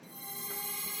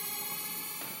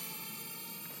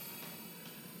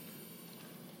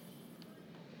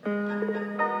Good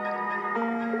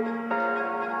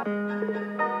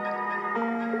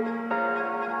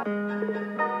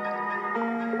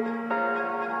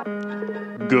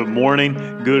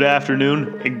morning, good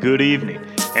afternoon, and good evening,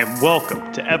 and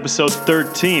welcome to episode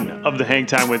 13 of the Hang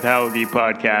Time with Hauge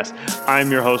podcast.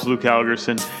 I'm your host, Luke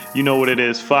Halgerson. You know what it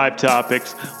is, 5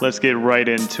 topics. Let's get right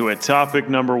into it. Topic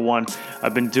number 1,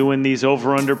 I've been doing these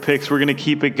over-under picks. We're going to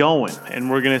keep it going,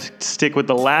 and we're going to stick with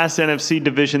the last NFC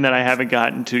division that I haven't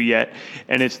gotten to yet,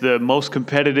 and it's the most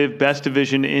competitive, best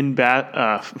division in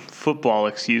football,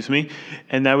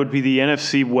 and that would be the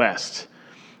NFC West.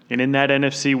 And in that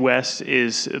NFC West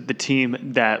is the team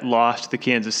that lost the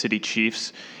Kansas City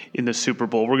Chiefs in the Super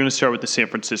Bowl. We're going to start with the San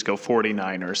Francisco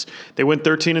 49ers. They went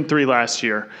 13-3 last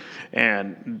year,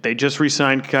 and they just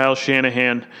re-signed Kyle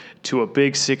Shanahan to a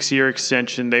big 6-year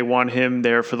extension. They want him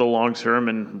there for the long term,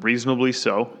 and reasonably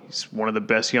so. He's one of the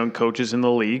best young coaches in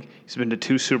the league. He's been to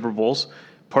 2 Super Bowls,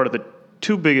 part of the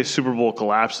 2 biggest Super Bowl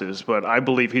collapses, but I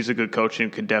believe he's a good coach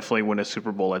and could definitely win a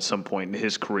Super Bowl at some point in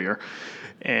his career.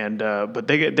 And but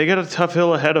they got a tough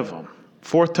hill ahead of them.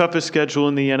 4th toughest schedule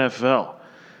in the NFL.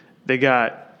 They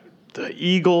got the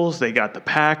Eagles, they got the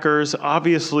Packers.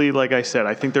 Obviously, like I said,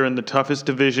 I think they're in the toughest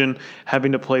division,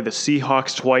 having to play the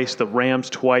Seahawks twice, the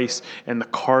Rams twice, and the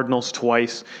Cardinals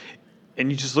twice.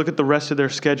 And you just look at the rest of their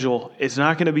schedule, it's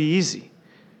not going to be easy.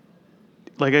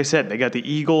 Like I said, they got the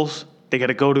Eagles, they got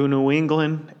to go to New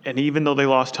England, and even though they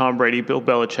lost Tom Brady, Bill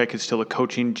Belichick is still a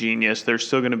coaching genius. They're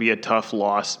still going to be a tough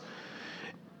loss.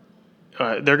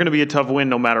 They're going to be a tough win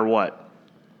no matter what.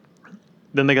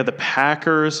 Then they got the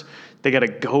Packers. They got to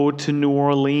go to New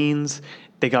Orleans.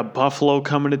 They got Buffalo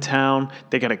coming to town.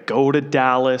 They got to go to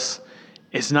Dallas.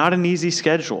 It's not an easy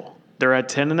schedule. They're at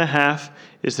 10.5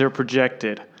 is their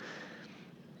projected.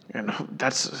 And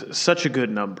that's such a good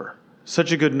number.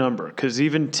 Such a good number because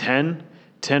even 10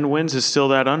 wins is still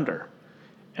that under.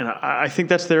 And I think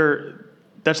that's their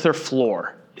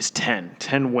floor is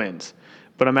 10 wins.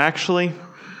 But I'm actually...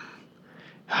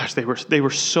 Gosh, they were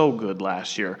so good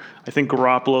last year. I think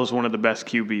Garoppolo is one of the best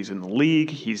QBs in the league.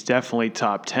 He's definitely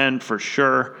top 10 for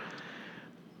sure.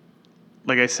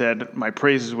 Like I said, my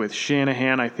praise is with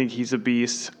Shanahan. I think he's a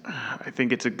beast. I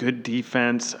think it's a good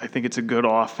defense. I think it's a good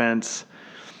offense.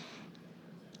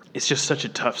 It's just such a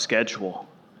tough schedule.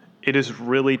 It is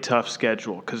really tough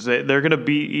schedule because they're going to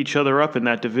beat each other up in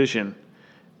that division.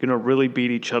 Going to really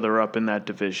beat each other up in that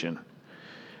division.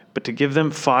 But to give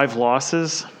them 5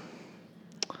 losses...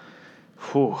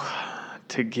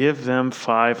 to give them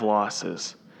 5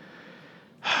 losses.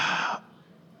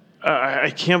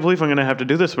 I can't believe I'm going to have to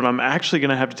do this, but I'm actually going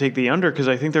to have to take the under because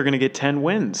I think they're going to get 10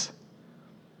 wins.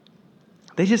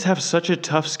 They just have such a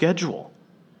tough schedule.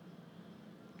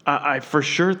 I for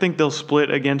sure think they'll split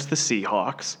against the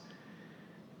Seahawks.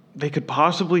 They could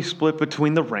possibly split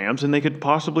between the Rams, and they could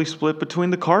possibly split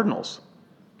between the Cardinals.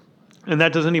 And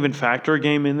that doesn't even factor a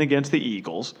game in against the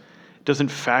Eagles. Doesn't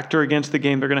factor against the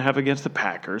game they're going to have against the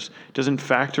Packers. Doesn't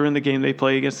factor in the game they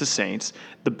play against the Saints,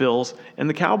 the Bills, and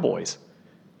the Cowboys.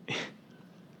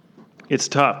 It's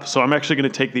tough. So I'm actually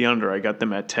going to take the under. I got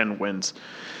them at 10 wins.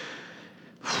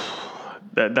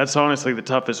 That's honestly the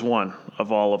toughest one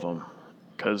of all of them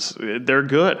because they're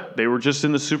good. They were just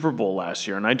in the Super Bowl last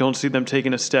year, and I don't see them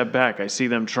taking a step back. I see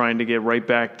them trying to get right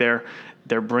back there.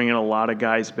 They're bringing a lot of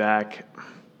guys back.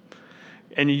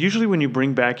 And usually when you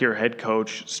bring back your head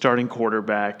coach, starting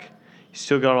quarterback, you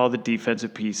still got all the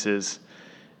defensive pieces.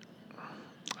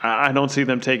 I don't see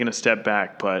them taking a step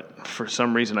back, but for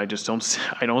some reason I don't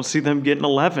see them getting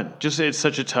 11. Just it's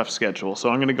such a tough schedule. So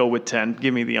I'm going to go with 10.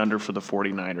 Give me the under for the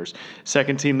 49ers.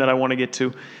 Second team that I want to get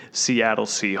to, Seattle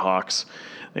Seahawks.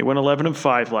 They went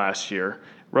 11-5 last year.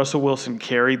 Russell Wilson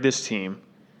carried this team.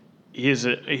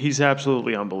 He's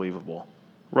absolutely unbelievable.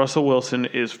 Russell Wilson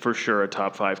is for sure a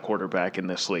top 5 quarterback in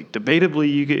this league.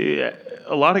 Debatably,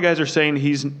 a lot of guys are saying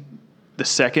he's the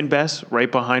second best, right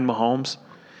behind Mahomes.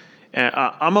 And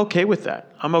I'm okay with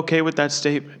that. I'm okay with that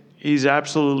statement. He's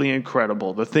absolutely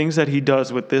incredible. The things that he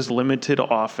does with this limited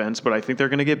offense, but I think they're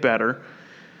going to get better.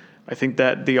 I think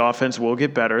that the offense will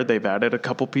get better. They've added a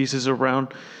couple pieces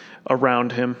around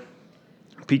him.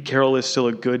 Pete Carroll is still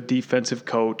a good defensive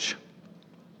coach.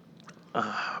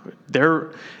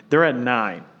 They're at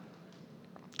 9.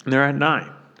 They're at 9.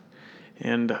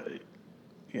 And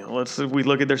we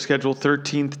look at their schedule,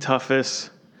 13th toughest.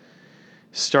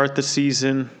 Start the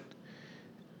season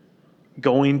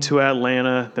going to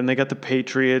Atlanta. Then they got the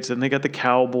Patriots. Then they got the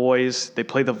Cowboys. They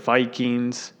play the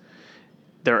Vikings.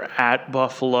 They're at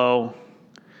Buffalo.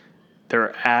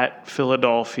 They're at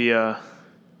Philadelphia.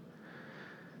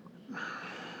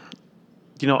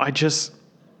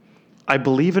 I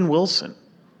believe in Wilson.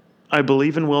 I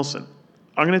believe in Wilson.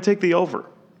 I'm going to take the over.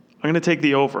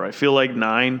 I feel like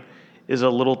 9 is a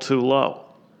little too low.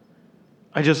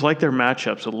 I just like their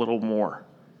matchups a little more.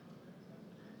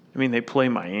 I mean, they play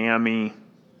Miami.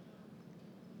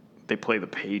 They play the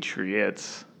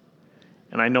Patriots.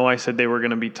 And I know I said they were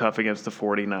going to be tough against the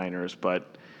 49ers,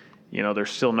 but,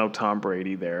 there's still no Tom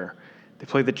Brady there. They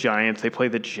play the Giants. They play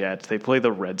the Jets. They play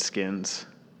the Redskins.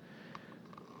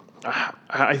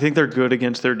 I think they're good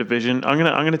against their division. I'm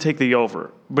gonna take the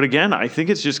over. But again, I think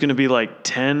it's just going to be like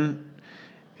 10,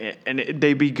 and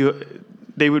they'd be good.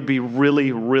 They would be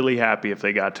really, really happy if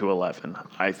they got to 11,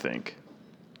 I think.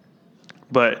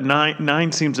 But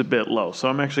 9 seems a bit low, so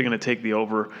I'm actually going to take the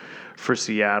over for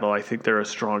Seattle. I think they're a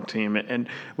strong team. And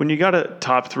when you got a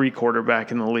top 3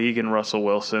 quarterback in the league in Russell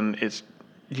Wilson,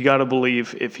 you got to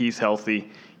believe if he's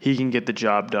healthy, he can get the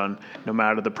job done no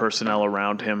matter the personnel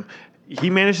around him. He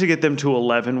managed to get them to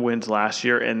 11 wins last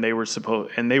year, and they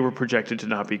were projected to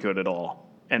not be good at all.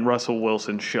 And Russell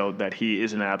Wilson showed that he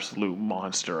is an absolute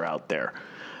monster out there.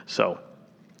 So,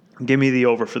 give me the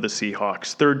over for the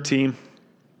Seahawks. Third team,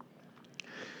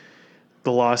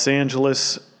 the Los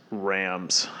Angeles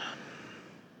Rams.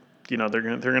 They're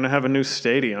gonna have a new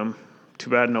stadium. Too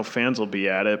bad no fans will be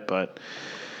at it, but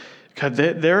God,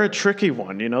 they're a tricky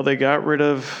one. They got rid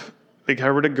of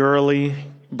Gurley,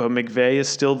 but McVay is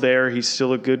still there. He's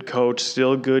still a good coach,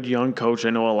 still a good young coach.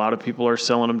 I know a lot of people are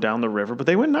selling him down the river, but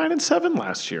they went 9-7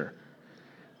 last year.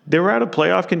 They were out of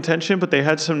playoff contention, but they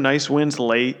had some nice wins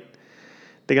late.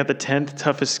 They got the 10th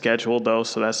toughest schedule, though,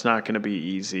 so that's not going to be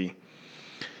easy.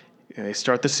 They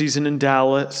start the season in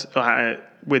Dallas,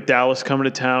 with Dallas coming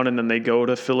to town, and then they go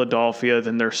to Philadelphia.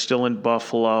 Then they're still in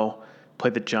Buffalo, play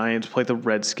the Giants, play the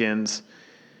Redskins.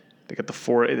 They got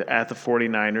at the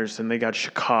 49ers, and they got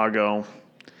Chicago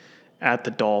at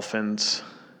the Dolphins.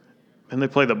 And they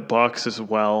play the Bucs as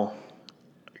well.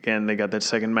 Again, they got that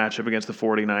second matchup against the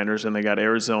 49ers, and they got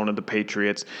Arizona, the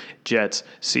Patriots, Jets,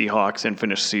 Seahawks, and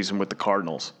finish the season with the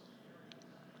Cardinals.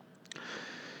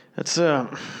 That's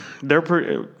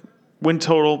their win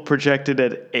total projected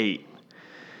at 8.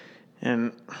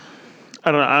 And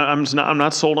I don't know, I'm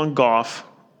not sold on Goff.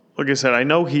 Like I said, I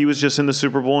know he was just in the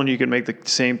Super Bowl, and you can make the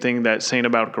same thing saying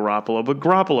about Garoppolo, but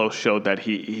Garoppolo showed that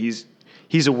he's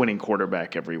a winning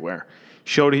quarterback everywhere.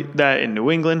 Showed that in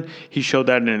New England. He showed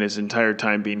that in his entire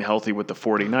time being healthy with the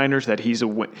 49ers, that he's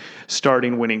a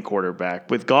starting winning quarterback.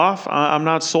 With Goff, I'm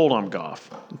not sold on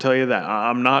Goff. I'll tell you that.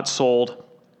 I'm not sold.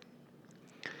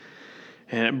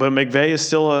 But McVay is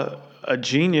still a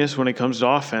genius when it comes to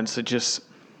offense.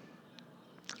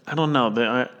 I don't know.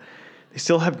 They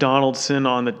still have Donaldson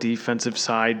on the defensive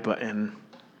side, and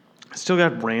still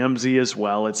got Ramsey as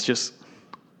well. It's just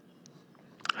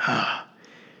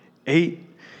 8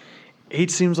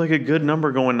 seems like a good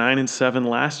number going 9-7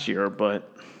 last year,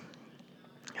 but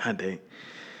God, they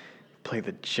play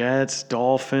the Jets,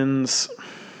 Dolphins.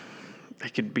 They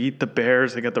can beat the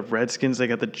Bears. They got the Redskins. They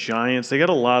got the Giants. They got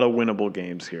a lot of winnable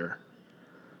games here.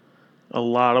 A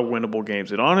lot of winnable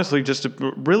games. And honestly,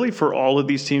 really for all of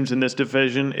these teams in this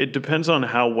division, it depends on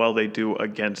how well they do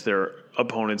against their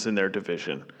opponents in their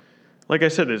division. Like I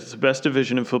said, it's the best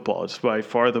division in football. It's by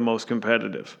far the most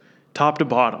competitive. Top to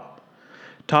bottom.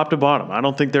 I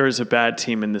don't think there is a bad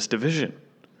team in this division.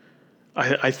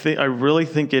 I really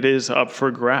think it is up for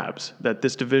grabs, that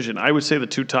this division. I would say the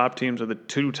 2 top teams are the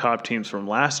 2 top teams from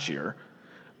last year.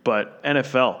 But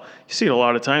NFL, you see it a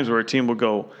lot of times where a team will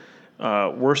go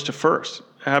worst to first. It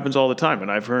happens all the time.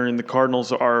 And I've heard the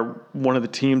Cardinals are one of the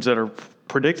teams that are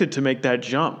predicted to make that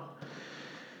jump.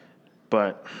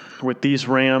 But with these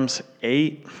Rams,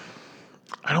 8,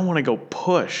 I don't want to go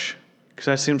push because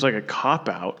that seems like a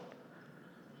cop-out.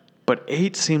 But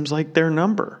 8 seems like their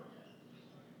number.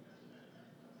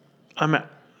 I'm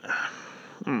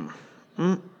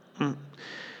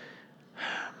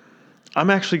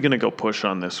actually going to go push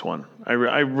on this one.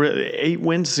 8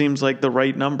 wins seems like the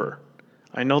right number.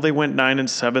 I know they went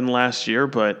 9-7 last year,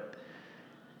 but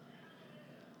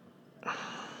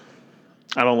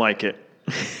I don't like it.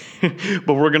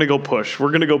 But we're going to go push. We're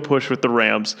going to go push with the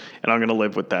Rams, and I'm going to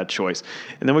live with that choice.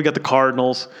 And then we got the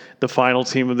Cardinals, the final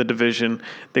team of the division.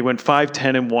 They went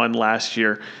 5-10-1 last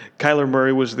year. Kyler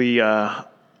Murray was the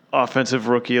offensive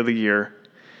rookie of the year.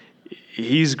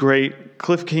 He's great.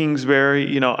 Cliff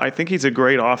Kingsbury, I think he's a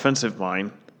great offensive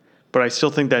mind, but I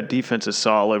still think that defense is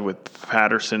solid with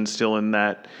Patterson still in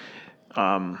that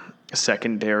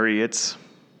secondary.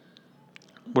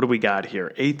 What do we got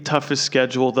here? 8th toughest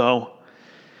schedule, though.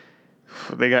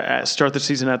 They got start the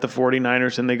season at the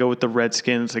 49ers, and they go with the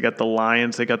Redskins. They got the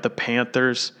Lions. They got the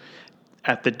Panthers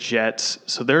at the Jets.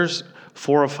 So there's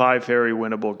 4 or 5 very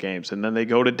winnable games. And then they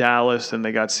go to Dallas, then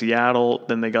they got Seattle,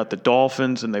 then they got the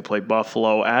Dolphins, and they play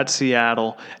Buffalo, at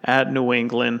Seattle, at New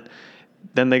England.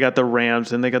 Then they got the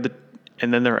Rams, and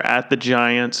then they're at the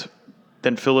Giants.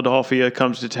 Then Philadelphia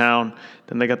comes to town.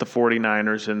 Then they got the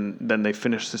 49ers, and then they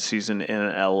finish the season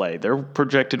in LA. Their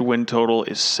projected win total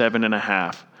is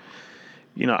 7.5.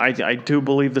 I do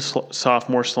believe the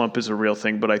sophomore slump is a real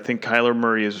thing, but I think Kyler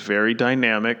Murray is very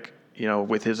dynamic,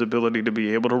 with his ability to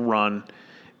be able to run,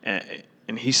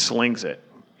 and he slings it.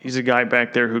 He's a guy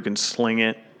back there who can sling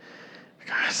it.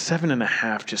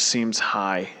 7.5 just seems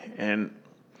high, and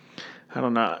I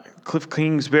don't know. Cliff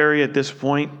Kingsbury at this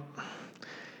point,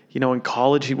 in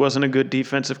college he wasn't a good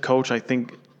defensive coach. I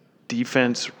think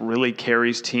defense really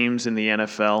carries teams in the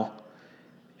NFL,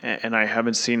 and I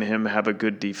haven't seen him have a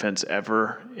good defense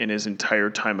ever in his entire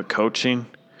time of coaching.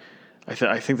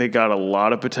 I think they got a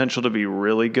lot of potential to be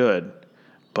really good,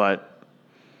 but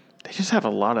they just have a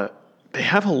lot of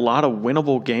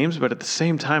winnable games, but at the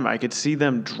same time, I could see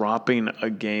them dropping a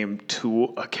game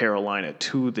to a Carolina,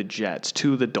 to the Jets,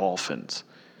 to the Dolphins,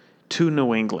 to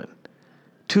New England,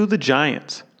 to the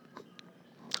Giants.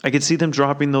 I could see them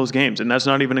dropping those games, and that's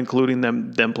not even including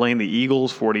them playing the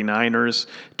Eagles, 49ers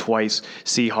twice,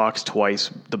 Seahawks twice,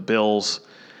 the Bills,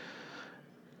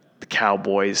 the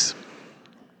Cowboys.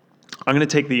 I'm going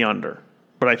to take the under,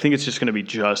 but I think it's just going to be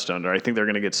just under. I think they're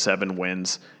going to get 7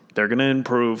 wins. They're going to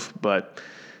improve, but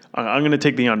I'm going to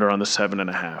take the under on the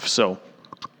 7.5. So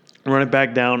run it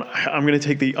back down. I'm going to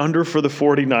take the under for the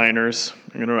 49ers.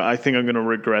 I think I'm going to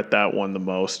regret that one the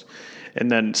most.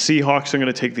 And then Seahawks are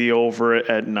going to take the over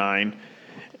at 9.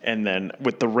 And then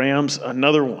with the Rams,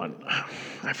 another one.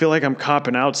 I feel like I'm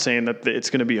copping out saying that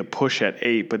it's going to be a push at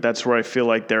 8, but that's where I feel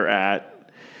like they're at.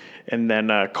 And then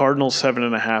Cardinals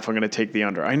 7.5, I'm going to take the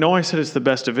under. I know I said it's the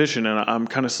best division, and I'm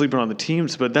kind of sleeping on the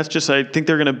teams, but that's just, I think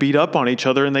they're going to beat up on each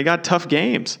other, and they got tough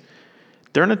games.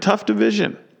 They're in a tough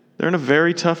division. They're in a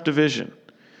very tough division.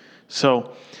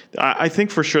 So I think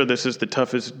for sure this is the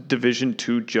toughest division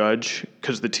to judge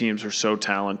because the teams are so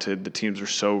talented. The teams are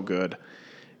so good.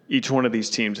 Each one of these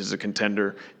teams is a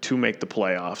contender to make the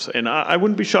playoffs. And I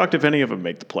wouldn't be shocked if any of them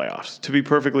make the playoffs, to be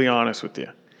perfectly honest with you.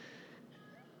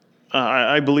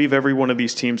 I believe every one of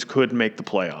these teams could make the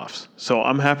playoffs. So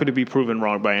I'm happy to be proven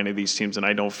wrong by any of these teams, and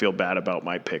I don't feel bad about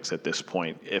my picks at this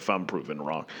point if I'm proven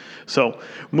wrong. So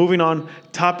moving on,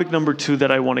 topic number 2 that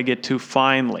I want to get to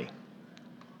finally,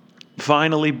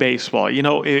 baseball.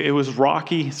 It was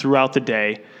rocky throughout the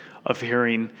day of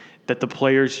hearing that the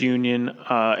Players Union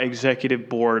executive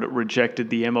board rejected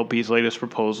the MLB's latest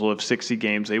proposal of 60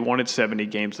 games. They wanted 70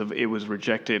 games. It was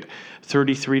rejected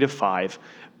 33-5,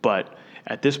 but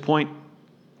at this point,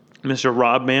 Mr.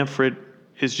 Rob Manfred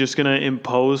is just going to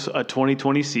impose a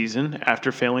 2020 season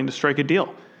after failing to strike a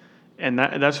deal. And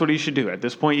that's what he should do. At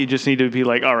this point, you just need to be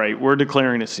like, all right, we're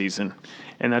declaring a season.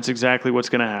 And that's exactly what's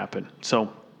going to happen.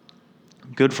 So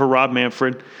good for Rob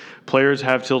Manfred. Players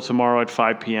have till tomorrow at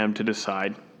 5 p.m. to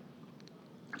decide.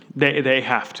 They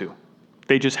have to.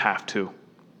 They just have to.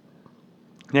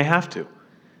 They have to.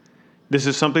 This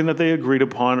is something that they agreed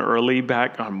upon early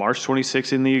back on March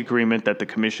 26th in the agreement that the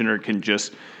commissioner can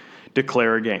just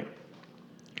declare a game.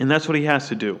 And that's what he has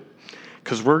to do.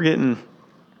 Because we're getting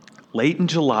late in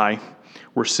July.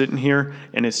 We're sitting here,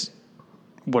 and it's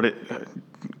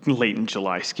late in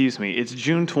July, it's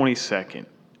June 22nd.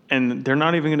 And they're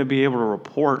not even going to be able to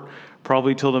report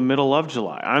probably till the middle of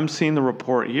July. I'm seeing the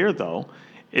report here, though,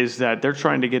 is that they're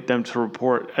trying to get them to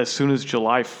report as soon as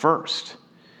July 1st.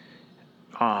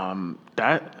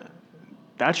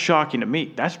 That's shocking to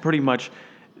me. That's pretty much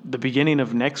the beginning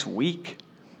of next week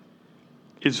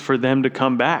is for them to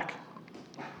come back.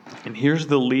 And here's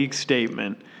the league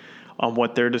statement on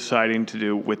what they're deciding to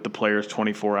do with the players'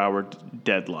 24-hour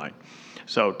deadline.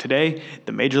 So today,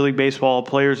 the Major League Baseball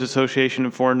Players Association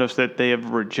informed us that they have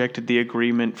rejected the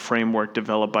agreement framework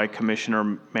developed by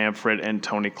Commissioner Manfred and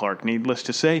Tony Clark. Needless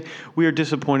to say, we are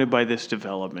disappointed by this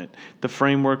development. The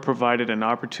framework provided an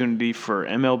opportunity for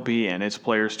MLB and its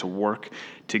players to work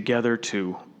together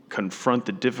to confront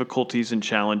the difficulties and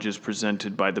challenges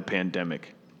presented by the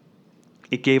pandemic.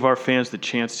 It gave our fans the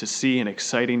chance to see an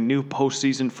exciting new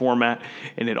postseason format,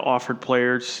 and it offered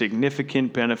players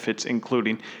significant benefits,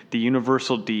 including the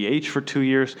universal DH for 2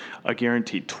 years, a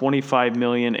guaranteed $25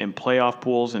 million in playoff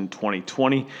pools in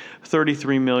 2020,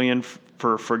 $33 million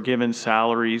for forgiven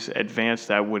salaries advance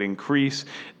that would increase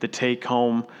the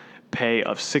take-home pay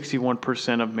of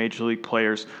 61% of Major League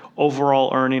players,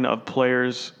 overall earning of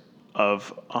players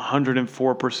of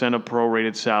 104% of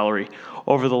prorated salary.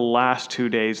 Over the last 2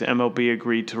 days, MLB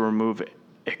agreed to remove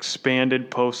expanded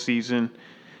postseason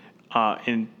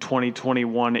in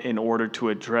 2021 in order to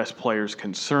address players'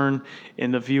 concern.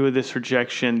 In the view of this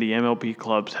rejection, the MLB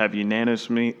clubs have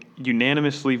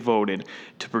unanimously voted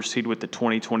to proceed with the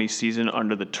 2020 season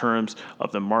under the terms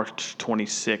of the March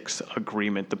 26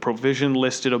 agreement. The provision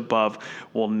listed above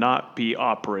will not be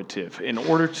operative. In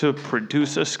order to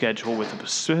produce a schedule with a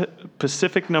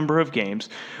specific number of games,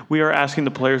 we are asking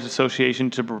the Players Association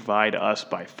to provide us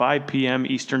by 5 p.m.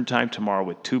 Eastern Time tomorrow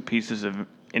with two pieces of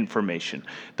information.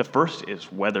 The first is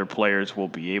whether players will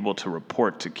be able to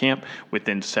report to camp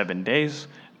within 7 days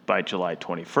by July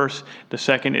 21st. The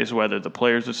second is whether the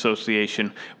Players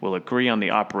Association will agree on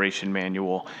the operation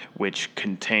manual, which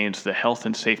contains the health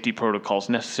and safety protocols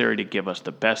necessary to give us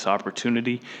the best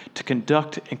opportunity to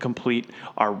conduct and complete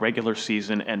our regular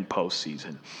season and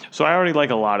postseason. So I already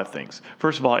like a lot of things.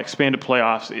 First of all, expanded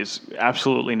playoffs is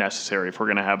absolutely necessary if we're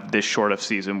going to have this short of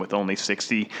season with only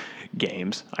 60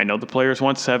 games. I know the players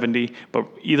want 70, but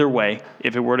either way,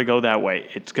 if it were to go that way,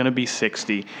 it's going to be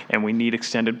 60, and we need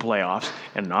extended playoffs,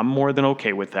 and I'm more than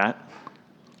okay with that.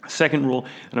 Second rule,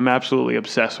 and I'm absolutely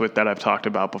obsessed with that I've talked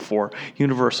about before,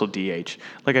 universal DH.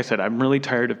 Like I said, I'm really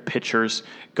tired of pitchers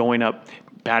going up,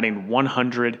 batting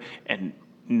 100, and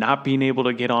not being able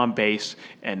to get on base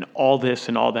and all this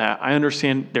and all that. I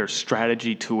understand there's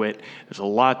strategy to it. There's a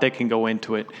lot that can go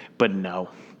into it, but no,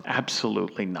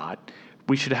 absolutely not.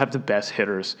 We should have the best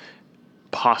hitters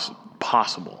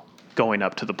possible going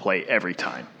up to the plate every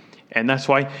time. And that's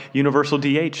why universal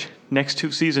DH, next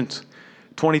 2 seasons,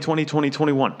 2020,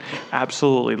 2021,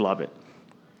 absolutely love it.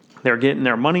 They're getting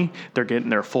their money. They're getting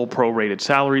their full prorated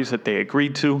salaries that they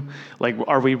agreed to. Like,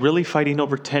 are we really fighting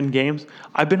over 10 games?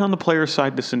 I've been on the players'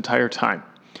 side this entire time.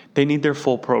 They need their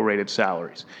full prorated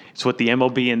salaries. It's what the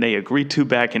MLB and they agreed to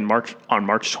back in March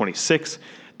 26th.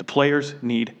 The players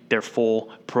need their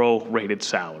full pro-rated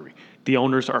salary. The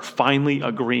owners are finally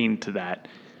agreeing to that,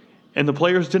 and the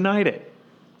players denied it.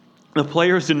 The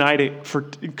players denied it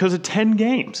because of 10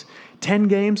 games. 10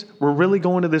 games, we're really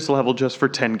going to this level just for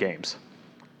 10 games.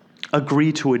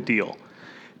 Agree to a deal.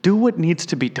 Do what needs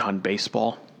to be done,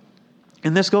 baseball.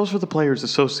 And this goes for the Players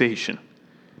Association.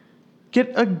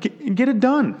 Get it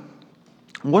done.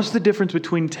 What's the difference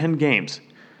between 10 games?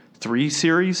 3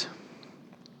 series?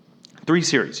 3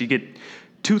 series. You get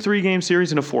 2 3-game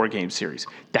series and a 4-game series.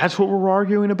 That's what we're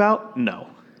arguing about? No.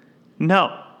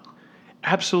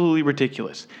 Absolutely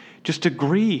ridiculous. Just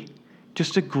agree.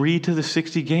 Just agree to the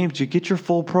 60 games. You get your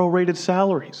full prorated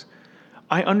salaries.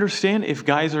 I understand if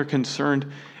guys are concerned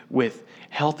with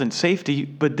health and safety,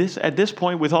 but at this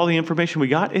point, with all the information we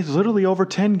got, it's literally over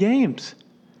 10 games.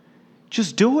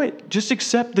 Just do it. Just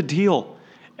accept the deal.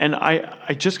 And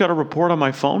I just got a report on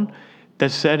my phone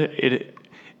that said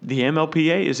the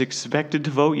MLPA is expected to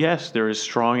vote yes. There is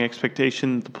strong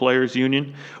expectation that the Players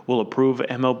Union will approve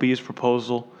MLB's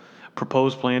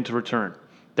proposed plan to return.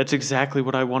 That's exactly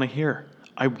what I want to hear.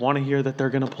 I want to hear that they're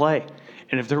going to play.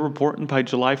 And if they're reporting by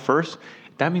July 1st,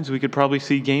 that means we could probably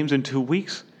see games in 2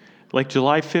 weeks, like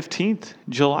July 15th,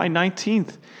 July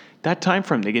 19th. That time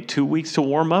frame, they get 2 weeks to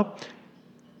warm up.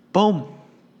 Boom.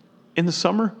 In the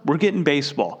summer, we're getting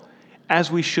baseball,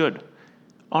 as we should.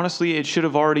 Honestly, it should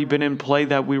have already been in play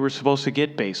that we were supposed to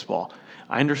get baseball.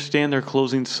 I understand they're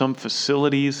closing some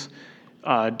facilities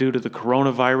due to the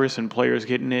coronavirus and players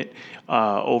getting it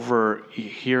over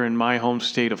here in my home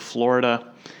state of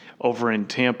Florida, over in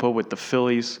Tampa with the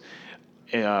Phillies,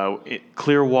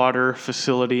 Clearwater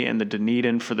facility, and the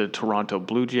Dunedin for the Toronto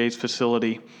Blue Jays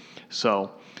facility.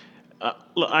 So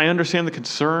I understand the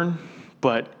concern,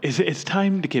 but it's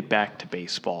time to get back to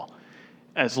baseball.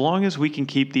 As long as we can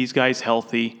keep these guys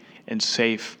healthy and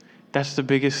safe, that's the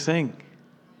biggest thing.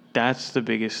 That's the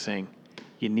biggest thing.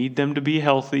 You need them to be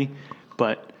healthy,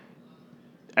 but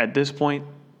at this point,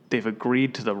 they've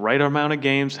agreed to the right amount of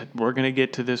games. We're going to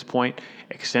get to this point.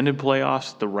 Extended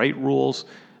playoffs, the right rules.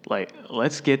 Like,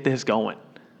 let's get this going.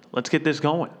 Let's get this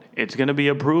going. It's going to be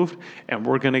approved, and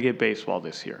we're going to get baseball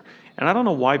this year. And I don't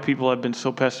know why people have been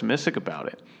so pessimistic about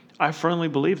it. I firmly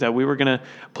believe that we were going to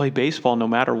play baseball no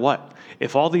matter what.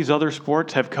 If all these other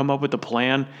sports have come up with a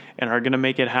plan and are going to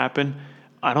make it happen,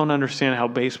 I don't understand how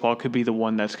baseball could be the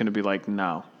one that's going to be like,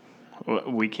 no,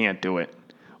 we can't do it.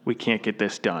 We can't get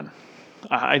this done.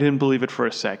 I didn't believe it for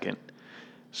a second.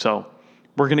 So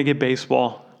we're going to get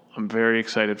baseball. I'm very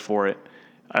excited for it.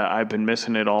 I've been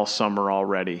missing it all summer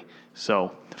already.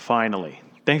 So finally,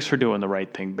 thanks for doing the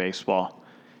right thing, baseball.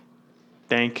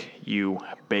 Thank you,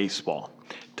 baseball.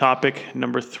 Topic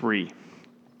number 3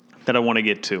 that I want to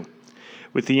get to.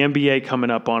 With the NBA coming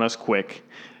up on us quick,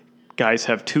 guys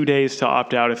have 2 days to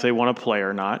opt out if they want to play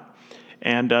or not.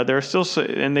 And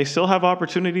they still have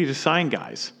opportunity to sign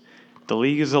guys. The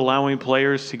league is allowing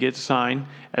players to get signed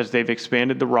as they've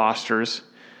expanded the rosters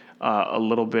a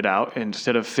little bit out.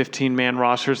 Instead of 15-man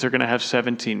rosters, they're going to have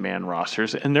 17-man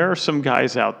rosters. And there are some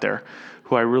guys out there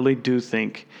who I really do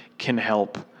think can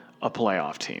help a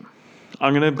playoff team.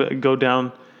 I'm going to go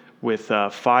down with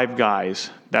 5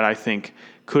 guys that I think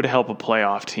could help a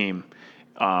playoff team.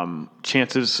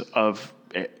 Chances of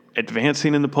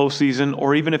advancing in the postseason,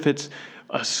 or even if it's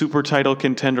a super title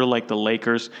contender like the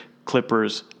Lakers,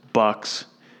 Clippers, Bucks.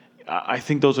 I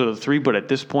think those are the 3, but at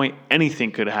this point,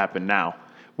 anything could happen now.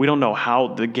 We don't know how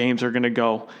the games are going to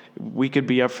go. We could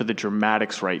be up for the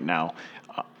dramatics right now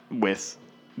with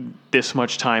this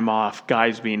much time off,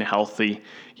 guys being healthy.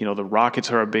 The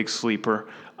Rockets are a big sleeper.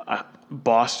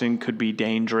 Boston could be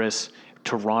dangerous.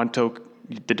 Toronto,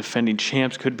 the defending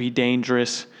champs, could be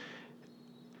dangerous.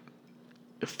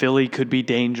 Philly could be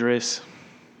dangerous.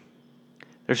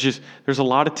 There's a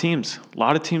lot of teams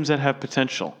that have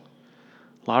potential.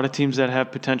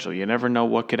 You never know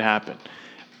what could happen.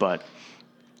 But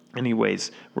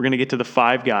anyways, we're going to get to the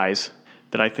 5 guys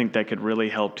that I think that could really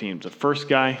help teams. The first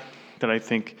guy that I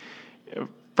think,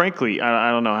 frankly,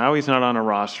 I don't know how he's not on a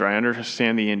roster. I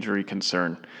understand the injury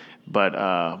concern. But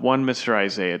Mr.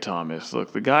 Isaiah Thomas.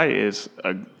 Look, the guy is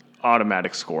an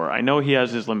automatic scorer. I know he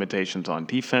has his limitations on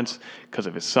defense because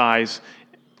of his size,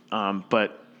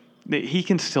 but he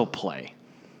can still play.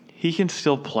 He can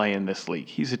still play in this league.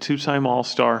 He's a 2-time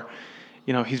All-Star.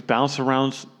 He's bounced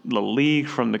around the league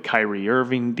from the Kyrie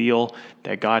Irving deal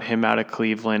that got him out of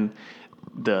Cleveland.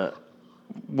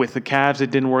 With the Cavs,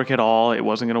 it didn't work at all. It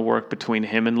wasn't going to work between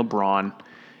him and LeBron.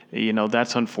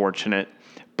 That's unfortunate.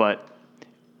 But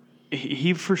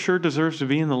he for sure deserves to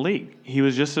be in the league. He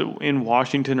was just in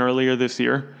Washington earlier this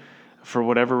year. For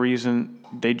whatever reason,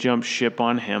 they jumped ship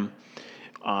on him.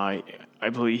 I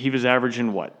believe he was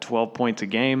averaging, 12 points a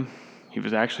game. He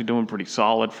was actually doing pretty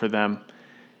solid for them.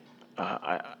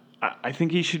 I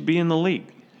think he should be in the league.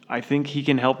 I think he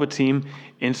can help a team,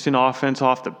 instant offense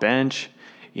off the bench.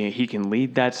 He can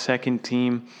lead that second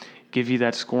team, give you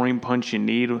that scoring punch you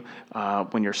need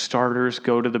when your starters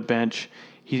go to the bench.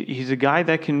 He's a guy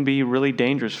that can be really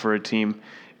dangerous for a team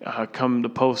come the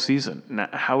postseason. Now,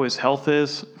 how his health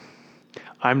is,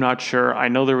 I'm not sure. I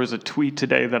know there was a tweet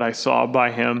today that I saw by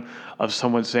him of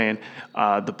someone saying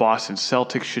the Boston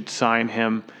Celtics should sign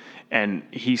him, and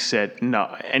he said,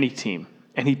 no, any team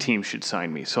should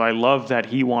sign me. So I love that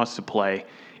he wants to play.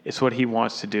 It's what he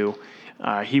wants to do.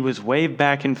 He was waived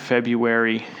back in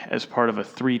February as part of a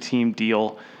 3-team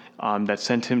deal that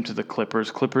sent him to the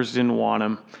Clippers. Clippers didn't want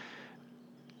him.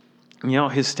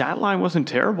 His stat line wasn't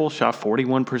terrible. Shot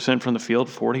 41% from the field,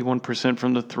 41%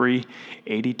 from the 3,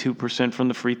 82% from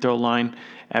the free throw line,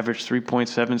 averaged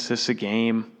 3.7 assists a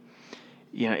game.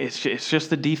 It's just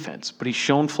the defense. But he's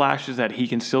shown flashes that he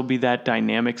can still be that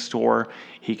dynamic scorer.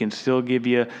 He can still give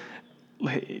you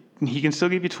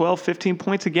 12, 15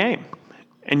 points a game.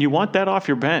 And you want that off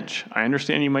your bench. I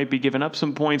understand you might be giving up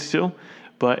some points too,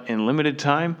 but in limited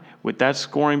time, with that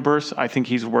scoring burst, I think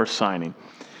he's worth signing.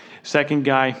 Second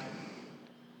guy,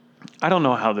 I don't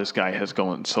know how this guy has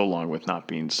gone so long with not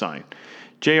being signed.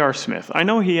 J.R. Smith. I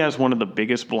know he has one of the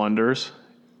biggest blunders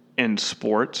in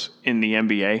sports in the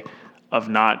NBA of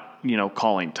not,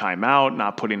 calling timeout,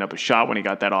 not putting up a shot when he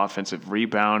got that offensive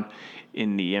rebound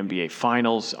in the NBA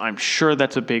Finals. I'm sure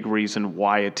that's a big reason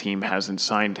why a team hasn't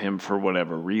signed him for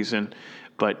whatever reason.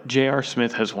 But J.R.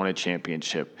 Smith has won a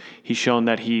championship. He's shown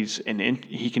that he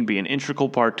can be an integral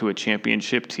part to a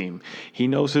championship team. He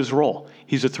knows his role.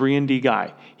 He's a 3-and-D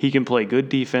guy. He can play good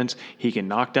defense. He can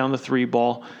knock down the 3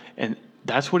 ball, and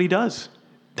that's what he does.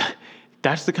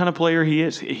 That's the kind of player he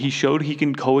is. He showed he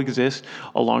can coexist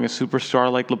along a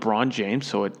superstar like LeBron James,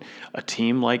 so a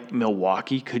team like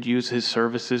Milwaukee could use his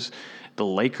services. The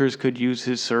Lakers could use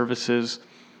his services.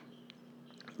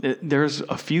 There's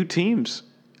a few teams.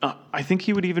 I think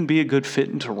he would even be a good fit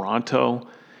in Toronto.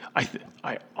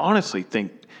 I honestly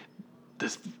think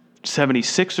the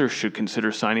 76ers should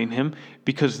consider signing him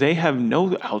because they have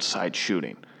no outside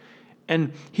shooting.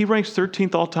 And he ranks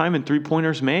 13th all-time in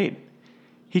three-pointers made.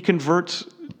 He converts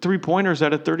three-pointers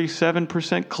at a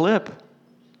 37% clip.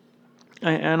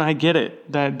 And I get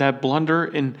it. That blunder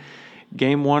in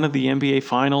Game 1 of the NBA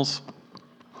Finals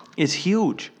is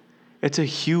huge. It's a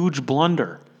huge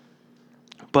blunder.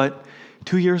 But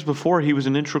 2 years before, he was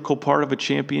an integral part of a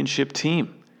championship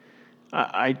team.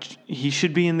 He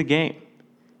should be in the game.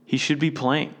 He should be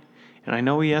playing. And I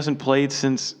know he hasn't played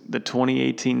since the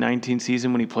 2018-19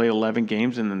 season when he played 11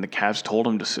 games and then the Cavs told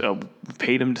him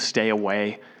paid him to stay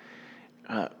away.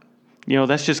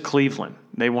 That's just Cleveland.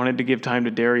 They wanted to give time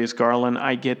to Darius Garland.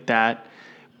 I get that.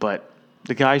 But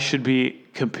the guy should be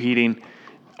competing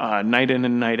night in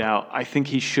and night out. I think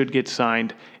he should get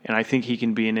signed, and I think he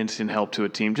can be an instant help to a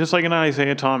team, just like an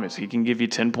Isaiah Thomas. He can give you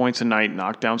 10 points a night,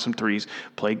 knock down some threes,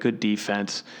 play good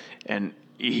defense, and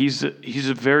he's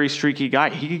a very streaky guy.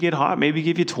 He could get hot, maybe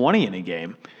give you 20 in a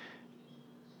game.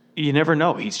 You never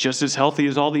know. He's just as healthy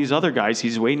as all these other guys.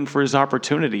 He's waiting for his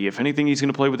opportunity. If anything, he's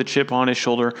going to play with a chip on his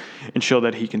shoulder and show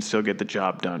that he can still get the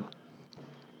job done.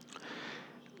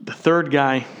 The third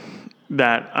guy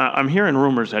that I'm hearing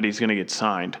rumors that he's going to get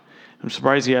signed. I'm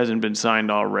surprised he hasn't been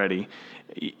signed already.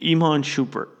 Iman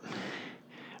Shumpert.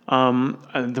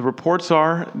 The reports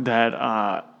are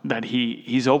that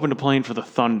he's open to playing for the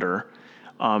Thunder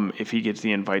if he gets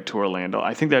the invite to Orlando.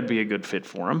 I think that'd be a good fit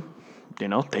for him. You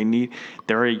know,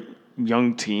 they're a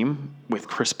young team with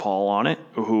Chris Paul on it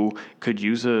who could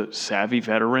use a savvy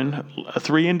veteran, a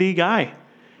 3-and-D guy.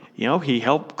 You know, he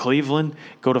helped Cleveland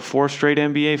go to 4 straight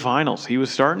NBA Finals. He was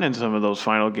starting in some of those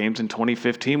final games in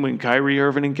 2015 when Kyrie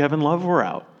Irving and Kevin Love were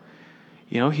out.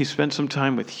 You know, he spent some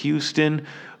time with Houston,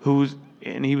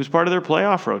 and he was part of their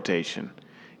playoff rotation.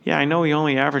 Yeah, I know he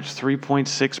only averaged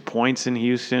 3.6 points in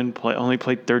Houston, only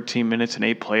played 13 minutes in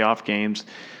 8 playoff games.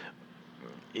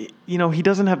 You know, he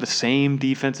doesn't have the same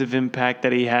defensive impact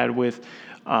that he had with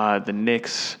the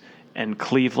Knicks and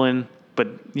Cleveland. But,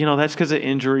 you know, that's because of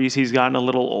injuries. He's gotten a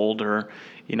little older.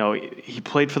 You know, he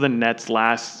played for the Nets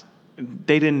last.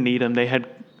 They didn't need him. They had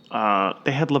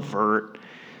LeVert.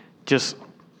 Just,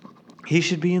 he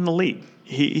should be in the league.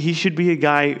 He should be a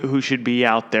guy who should be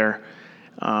out there.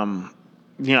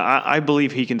 You know, I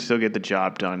believe he can still get the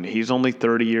job done. He's only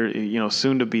 30 years, you know,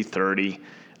 soon to be 30.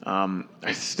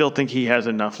 I still think he has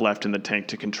enough left in the tank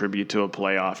to contribute to a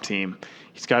playoff team.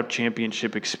 He's got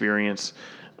championship experience.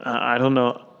 I don't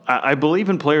know. I believe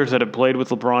in players that have played with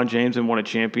LeBron James and won a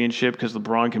championship because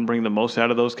LeBron can bring the most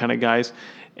out of those kind of guys.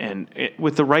 And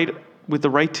with the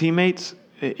right teammates,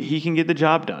 he can get the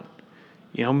job done.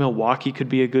 You know, Milwaukee could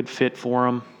be a good fit for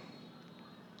him.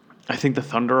 I think the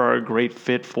Thunder are a great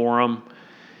fit for him.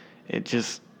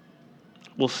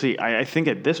 We'll see. I think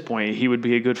at this point he would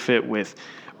be a good fit with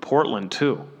Portland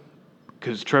too,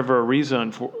 because Trevor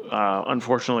Ariza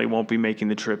unfortunately won't be making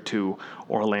the trip to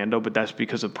Orlando, but that's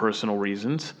because of personal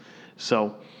reasons.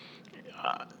 So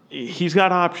he's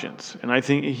got options, and I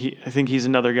think he's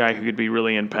another guy who could be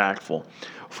really impactful.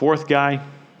 Fourth guy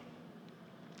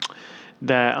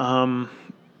that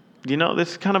you know,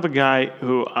 this is kind of a guy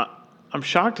who I'm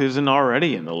shocked isn't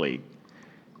already in the league.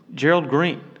 Gerald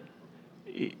Green.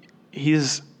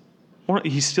 He's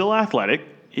still athletic.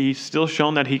 He's still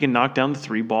shown that he can knock down the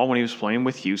 3 ball when he was playing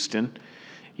with Houston.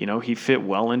 You know, he fit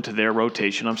well into their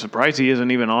rotation. I'm surprised he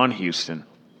isn't even on Houston.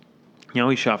 You know,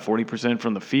 he shot 40%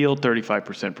 from the field,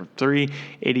 35% from 3,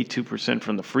 82%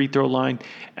 from the free throw line,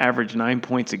 averaged 9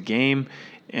 points a game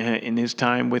in his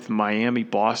time with Miami,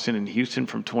 Boston, and Houston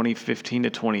from 2015 to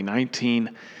 2019.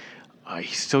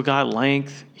 He's still got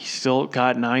length. He's still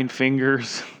got 9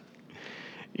 fingers.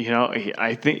 You know,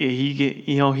 I think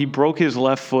he broke his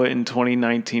left foot in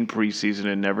 2019 preseason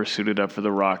and never suited up for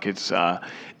the Rockets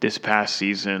this past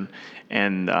season,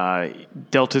 and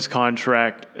dealt his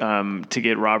contract to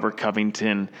get Robert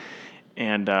Covington,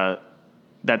 and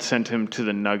that sent him to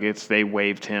the Nuggets. They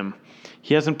waived him.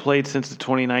 He hasn't played since the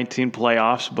 2019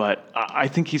 playoffs, but I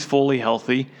think he's fully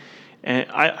healthy.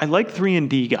 And I like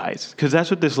 3-and-D guys because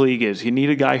that's what this league is. You need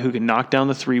a guy who can knock down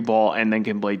the 3 ball and then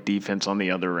can play defense on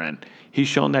the other end. He's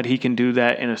shown that he can do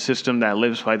that in a system that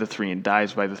lives by the 3 and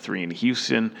dies by the 3 in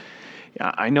Houston.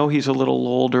 I know he's a little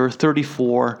older,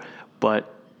 34,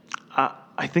 but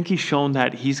I think he's shown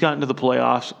that he's gotten to the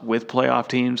playoffs with playoff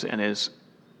teams and has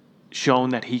shown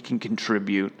that he can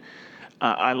contribute.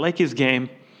 I like his game.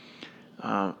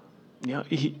 You know,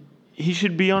 he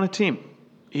should be on a team.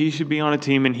 He should be on a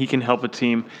team, and he can help a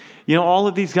team. You know, all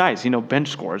of these guys, you know, bench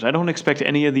scorers. I don't expect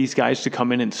any of these guys to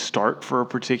come in and start for a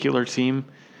particular team,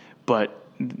 but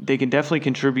they can definitely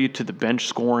contribute to the bench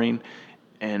scoring,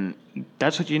 and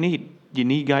that's what you need. You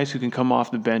need guys who can come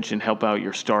off the bench and help out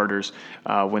your starters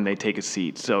when they take a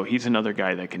seat. So he's another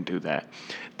guy that can do that.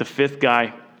 The fifth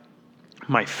guy,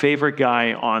 my favorite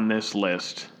guy on this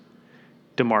list,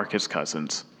 DeMarcus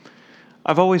Cousins.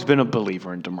 I've always been a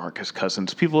believer in DeMarcus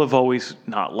Cousins. People have always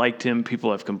not liked him. People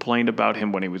have complained about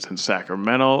him when he was in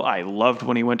Sacramento. I loved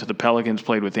when he went to the Pelicans,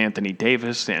 played with Anthony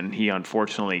Davis, and he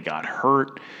unfortunately got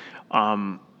hurt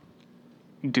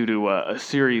due to a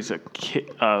series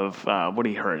of what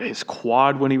he hurt, his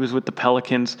quad when he was with the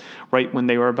Pelicans, right when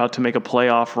they were about to make a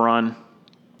playoff run.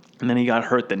 And then he got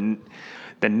hurt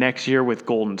the next year with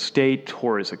Golden State,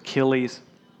 tore his Achilles.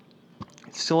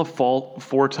 Still a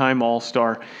 4-time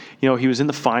All-Star. You know, he was in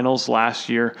the finals last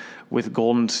year with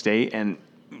Golden State, and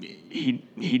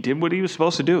he did what he was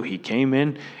supposed to do. He came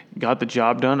in, got the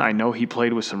job done. I know he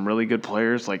played with some really good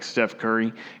players like Steph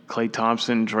Curry, Klay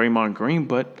Thompson, Draymond Green,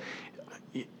 but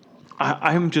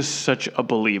I'm just such a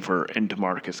believer in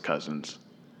DeMarcus Cousins.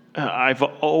 I've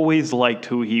always liked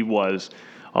who he was.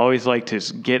 Always liked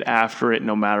his get after it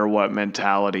no matter what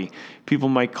mentality. People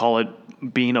might call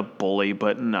it being a bully,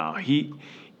 but no,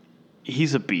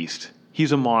 he's a beast.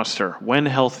 He's a monster. When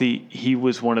healthy, he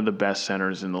was one of the best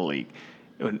centers in the league.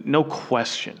 No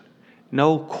question.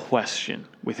 No question.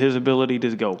 With his ability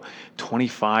to go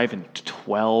 25 and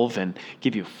 12 and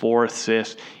give you 4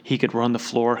 assists, he could run the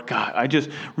floor. God, I just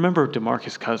remember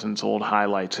DeMarcus Cousins' old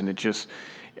highlights, and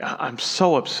I'm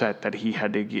so upset that he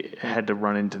had to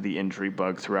run into the injury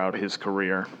bug throughout his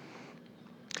career.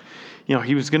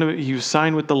 He was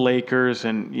signed with the Lakers,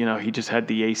 and he just had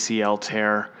the ACL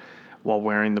tear while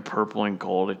wearing the purple and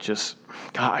gold.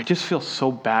 I just feel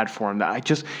so bad for him.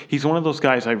 He's one of those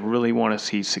guys I really want to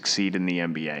see succeed in the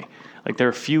NBA. Like, there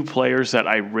are a few players that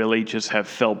I really just have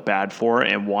felt bad for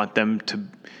and want them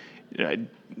to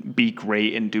be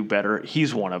great and do better.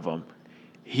 He's one of them.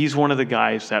 He's one of the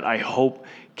guys that I hope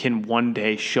can one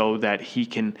day show that he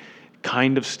can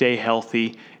kind of stay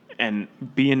healthy and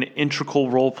be an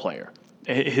integral role player.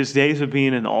 His days of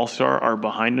being an all-star are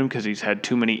behind him because he's had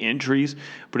too many injuries.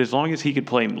 But as long as he could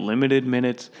play limited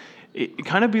minutes, it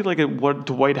kind of be like what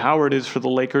Dwight Howard is for the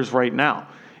Lakers right now.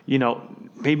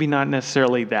 Maybe not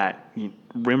necessarily that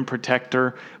rim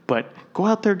protector, but go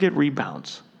out there, get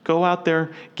rebounds. Go out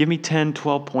there, give me 10,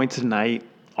 12 points a night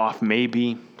off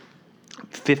maybe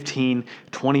 15,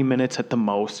 20 minutes at the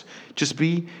most. Just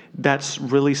be that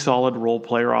really solid role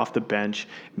player off the bench.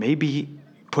 Maybe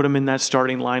put him in that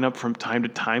starting lineup from time to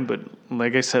time, but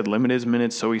like I said, limit his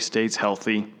minutes so he stays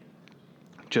healthy.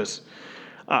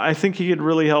 I think he could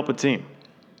really help a team.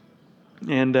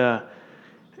 And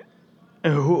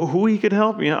who he could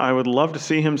help, I would love to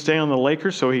see him stay on the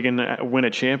Lakers so he can win a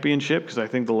championship, because I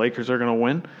think the Lakers are going to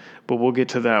win. But we'll get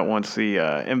to that once the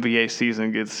NBA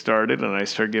season gets started and I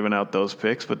start giving out those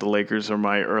picks. But the Lakers are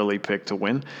my early pick to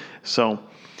win. So,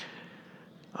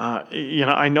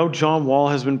 I know John Wall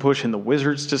has been pushing the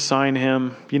Wizards to sign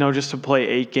him. Just to play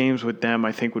 8 games with them,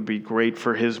 I think would be great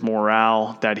for his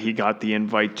morale that he got the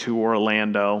invite to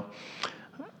Orlando.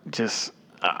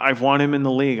 I want him in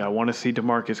the league. I want to see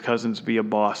DeMarcus Cousins be a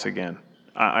boss again.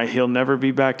 He'll never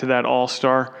be back to that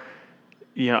all-star.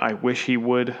 I wish he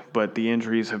would, but the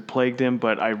injuries have plagued him.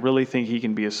 But I really think he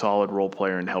can be a solid role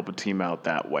player and help a team out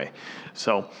that way.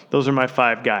 So those are my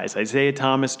 5 guys: Isaiah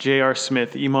Thomas, J.R.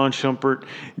 Smith, Iman Shumpert,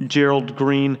 Gerald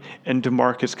Green, and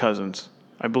DeMarcus Cousins.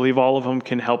 I believe all of them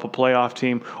can help a playoff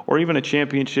team or even a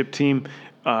championship team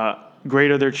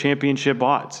greater their championship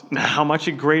odds. Now, how much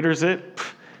it greaters it?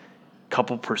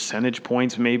 Couple percentage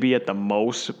points maybe at the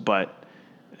most, but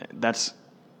that's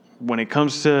when it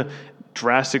comes to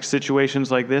drastic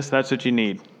situations like this, that's what you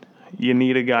need. You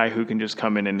need a guy who can just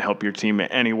come in and help your team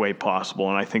in any way possible.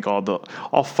 And I think all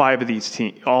 5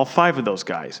 of those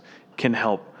guys can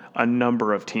help a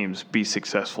number of teams be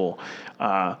successful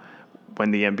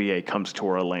when the NBA comes to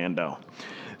Orlando.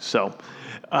 So,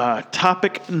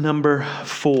 topic number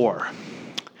 4.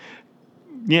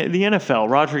 Yeah, the NFL,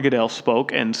 Roger Goodell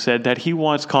spoke and said that he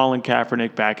wants Colin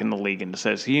Kaepernick back in the league, and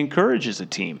says he encourages a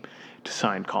team to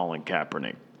sign Colin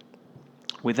Kaepernick.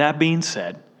 With that being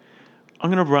said,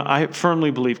 I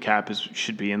firmly believe Cap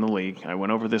should be in the league. I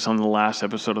went over this on the last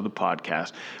episode of the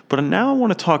podcast. But now I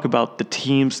want to talk about the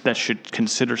teams that should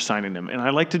consider signing him. And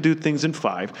I like to do things in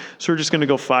 5. So we're just going to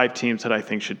go 5 teams that I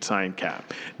think should sign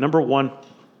Cap. Number 1.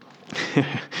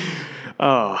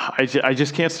 I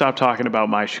just can't stop talking about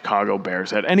my Chicago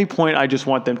Bears. At any point, I just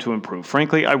want them to improve.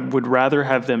 Frankly, I would rather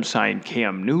have them sign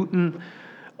Cam Newton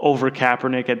over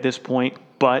Kaepernick at this point.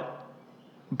 But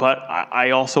I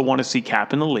also want to see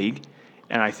Cap in the league.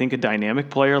 And I think a dynamic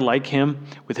player like him,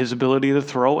 with his ability to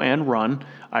throw and run,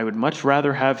 I would much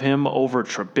rather have him over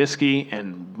Trubisky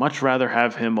and much rather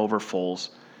have him over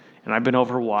Foles. And I've been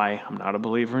over why. I'm not a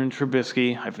believer in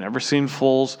Trubisky. I've never seen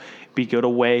Foles be good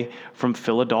away from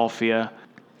Philadelphia.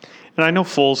 And I know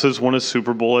Foles has won a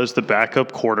Super Bowl as the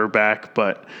backup quarterback,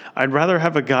 but I'd rather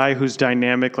have a guy who's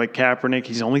dynamic like Kaepernick.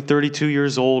 He's only 32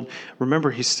 years old. Remember,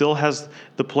 he still has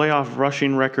the playoff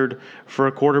rushing record for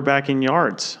a quarterback in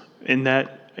yards in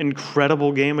that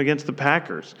incredible game against the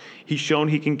Packers. He's shown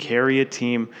he can carry a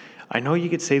team. I know you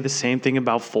could say the same thing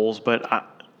about Foles, but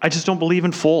I just don't believe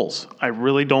in Foles. I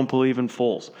really don't believe in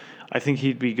Foles. I think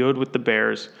he'd be good with the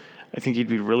Bears. I think he'd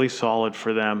be really solid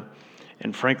for them.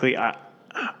 And frankly,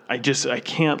 I I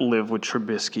can't live with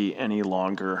Trubisky any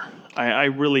longer. I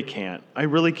really can't. I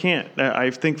really can't.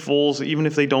 I think Foles, even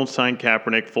if they don't sign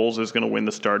Kaepernick, Foles is going to win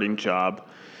the starting job.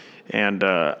 And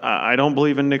I don't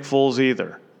believe in Nick Foles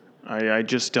either. I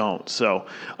just don't. So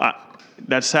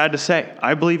that's sad to say.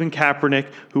 I believe in Kaepernick,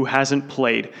 who hasn't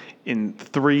played in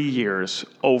 3 years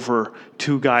over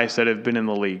two guys that have been in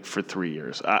the league for 3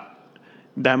 years.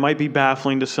 That might be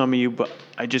baffling to some of you, but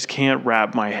I just can't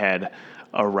wrap my head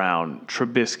around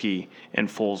Trubisky and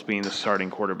Foles being the starting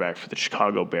quarterback for the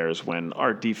Chicago Bears when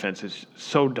our defense is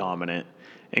so dominant.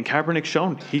 And Kaepernick's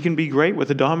shown he can be great with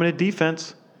a dominant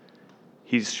defense.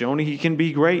 He's shown he can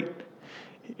be great.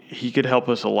 He could help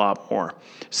us a lot more.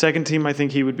 Second team I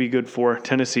think he would be good for,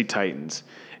 Tennessee Titans.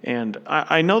 And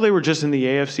I know they were just in the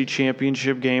AFC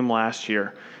Championship game last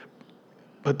year,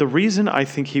 but the reason I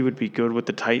think he would be good with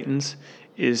the Titans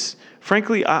is,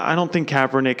 frankly, I don't think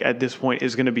Kaepernick at this point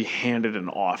is going to be handed an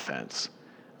offense.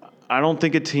 I don't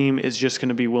think a team is just going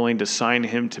to be willing to sign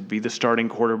him to be the starting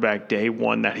quarterback day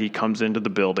one that he comes into the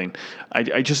building.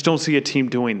 I just don't see a team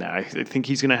doing that. I think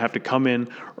he's going to have to come in,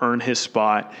 earn his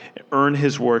spot, earn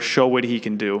his worth, show what he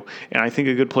can do. And I think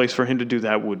a good place for him to do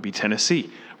that would be Tennessee.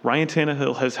 Ryan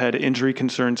Tannehill has had injury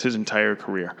concerns his entire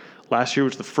career. Last year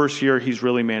was the first year he's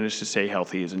really managed to stay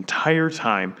healthy. His entire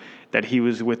time that he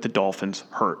was with the Dolphins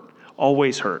hurt.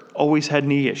 Always had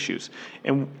knee issues.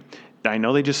 And I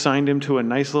know they just signed him to a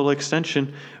nice little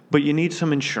extension, but you need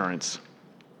some insurance.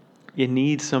 You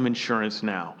need some insurance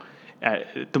now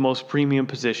at the most premium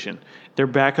position. Their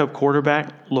backup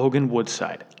quarterback, Logan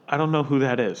Woodside. I don't know who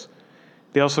that is.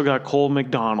 They also got Cole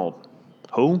McDonald.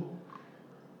 Who?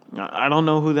 I don't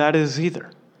know who that is either.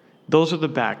 Those are the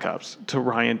backups to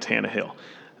Ryan Tannehill.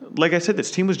 Like I said,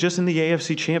 this team was just in the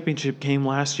AFC Championship game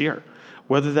last year.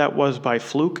 Whether that was by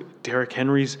fluke, Derrick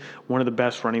Henry's one of the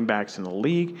best running backs in the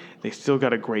league. They still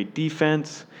got a great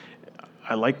defense.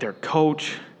 I like their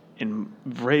coach in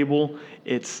Vrabel.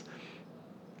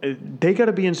 They got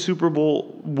to be in Super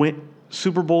Bowl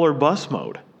or bust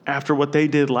mode after what they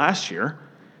did last year.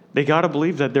 They got to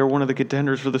believe that they're one of the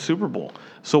contenders for the Super Bowl.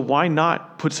 So why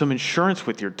not put some insurance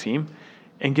with your team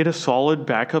and get a solid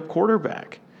backup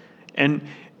quarterback? And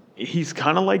he's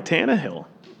kind of like Tannehill.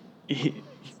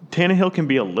 Tannehill can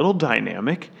be a little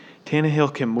dynamic.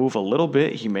 Tannehill can move a little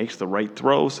bit. He makes the right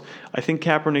throws. I think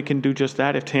Kaepernick can do just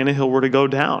that if Tannehill were to go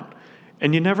down.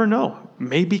 And you never know.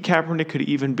 Maybe Kaepernick could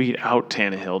even beat out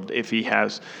Tannehill if he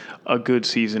has a good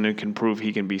season and can prove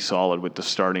he can be solid with the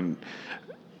starters.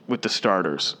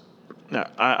 Now,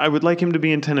 I would like him to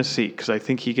be in Tennessee because I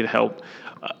think he could help.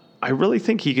 I really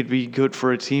think he could be good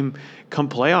for a team come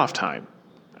playoff time.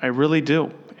 I really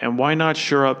do. And why not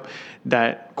shore up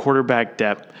that quarterback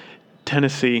depth?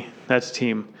 Tennessee, that's a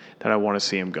team that I want to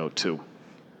see him go to.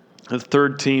 The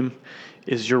third team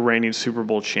is your reigning Super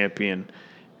Bowl champion,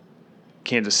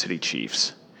 Kansas City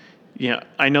Chiefs. Yeah,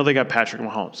 I know they got Patrick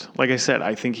Mahomes. Like I said,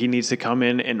 I think he needs to come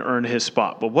in and earn his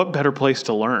spot. But what better place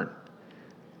to learn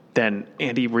than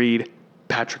Andy Reid,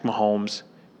 Patrick Mahomes,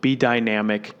 be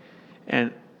dynamic?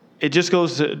 And it just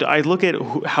goes to, I look at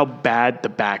how bad the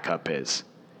backup is.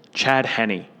 Chad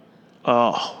Henne.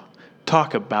 Oh,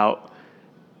 talk about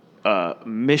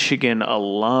Michigan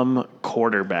alum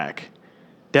quarterback.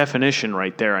 Definition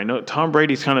right there. I know Tom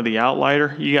Brady's kind of the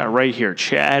outlier. You got right here,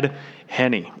 Chad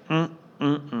Henne. I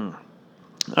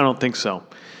don't think so.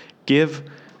 Give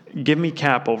me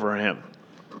Cap over him.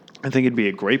 I think it'd be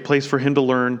a great place for him to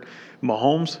learn.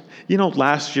 Mahomes,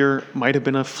 last year might have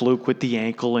been a fluke with the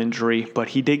ankle injury, but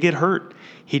he did get hurt.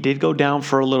 He did go down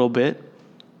for a little bit.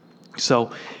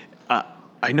 So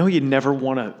I know you never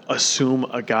want to assume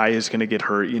a guy is going to get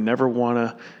hurt. You never want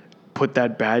to put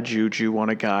that bad juju on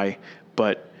a guy.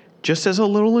 But just as a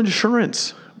little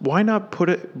insurance, why not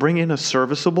bring in a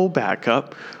serviceable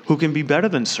backup who can be better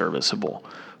than serviceable,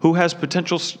 who has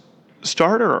potential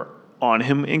starter on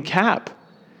him in Cap?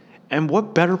 And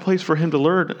what better place for him to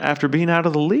learn after being out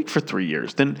of the league for 3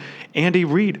 years than Andy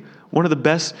Reid, one of the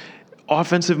best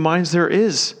offensive minds there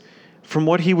is? From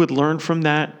what he would learn from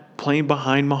that, playing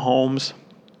behind Mahomes,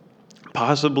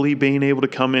 possibly being able to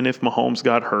come in if Mahomes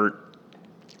got hurt,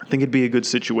 I think it'd be a good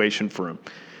situation for him.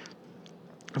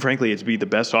 Frankly, it'd be the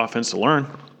best offense to learn,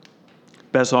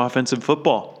 best offense in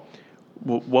football.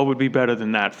 What would be better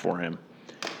than that for him?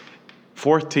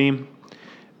 Fourth team,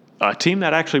 a team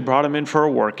that actually brought him in for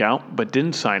a workout but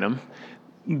didn't sign him,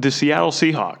 the Seattle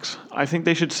Seahawks. I think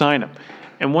they should sign him.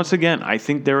 And once again, I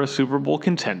think they're a Super Bowl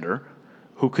contender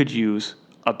who could use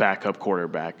a backup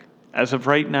quarterback. As of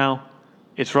right now,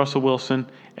 it's Russell Wilson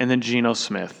and then Geno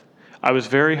Smith. I was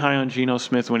very high on Geno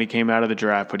Smith when he came out of the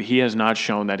draft, but he has not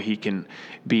shown that he can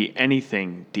be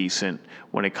anything decent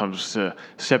when it comes to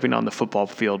stepping on the football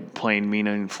field, playing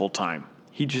meaningful time.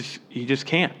 He just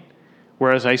can't.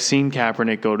 Whereas I've seen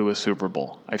Kaepernick go to a Super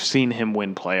Bowl. I've seen him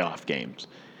win playoff games.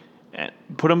 And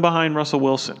put him behind Russell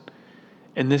Wilson.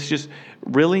 And this just,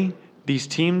 really, these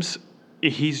teams,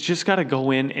 he's just got to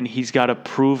go in and he's got to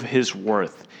prove his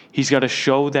worth. He's got to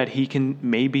show that he can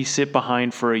maybe sit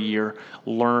behind for a year,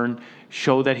 learn,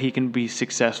 show that he can be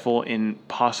successful in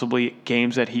possibly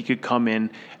games that he could come in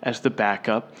as the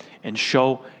backup, and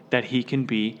show that he can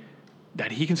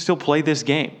still play this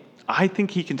game. I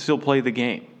think he can still play the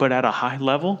game, but at a high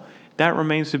level, that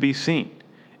remains to be seen.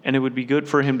 And it would be good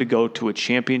for him to go to a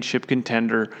championship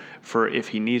contender for if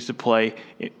he needs to play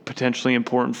potentially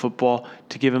important football,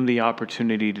 to give him the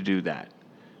opportunity to do that.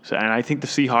 So, and I think the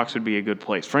Seahawks would be a good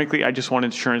place. Frankly, I just want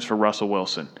insurance for Russell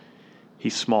Wilson.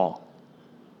 He's small.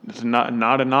 It's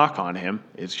not a knock on him.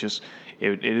 It's just,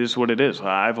 it is what it is.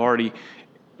 I've already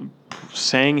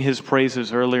sang his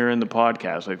praises earlier in the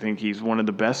podcast. I think he's one of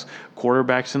the best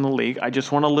quarterbacks in the league. I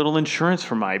just want a little insurance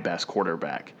for my best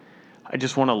quarterback. I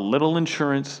just want a little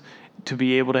insurance to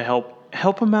be able to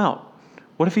help him out.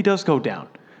 What if he does go down?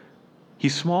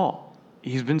 He's small.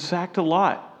 He's been sacked a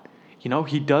lot.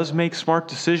 He does make smart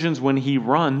decisions when he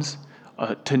runs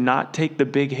to not take the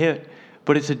big hit,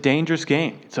 but it's a dangerous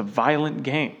game. It's a violent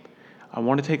game. I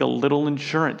want to take a little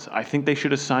insurance. I think they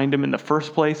should have signed him in the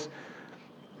first place,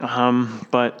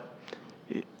 but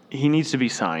he needs to be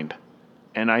signed.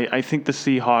 And I think the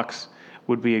Seahawks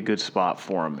would be a good spot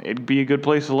for him. It'd be a good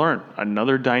place to learn.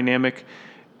 Another dynamic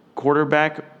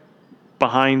quarterback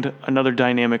behind another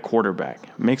dynamic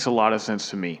quarterback. Makes a lot of sense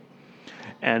to me.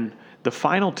 And the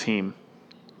final team,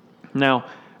 now,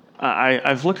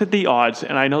 I've looked at the odds,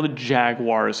 and I know the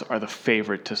Jaguars are the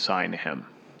favorite to sign him.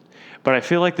 But I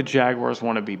feel like the Jaguars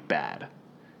want to be bad.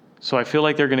 So I feel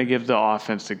like they're going to give the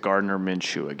offense to Gardner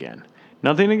Minshew again.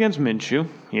 Nothing against Minshew.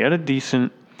 He had a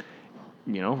decent,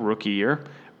 rookie year.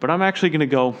 But I'm actually going to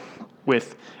go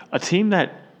with a team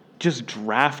that just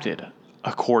drafted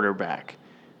a quarterback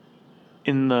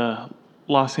in the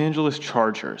Los Angeles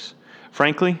Chargers.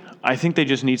 Frankly, I think they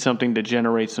just need something to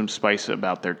generate some spice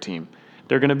about their team.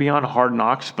 They're going to be on Hard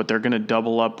Knocks, but they're going to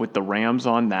double up with the Rams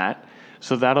on that.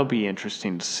 So that'll be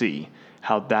interesting to see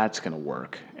how that's going to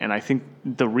work. And I think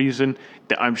the reason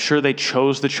that I'm sure they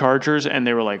chose the Chargers, and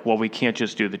they were like, well, we can't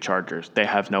just do the Chargers. They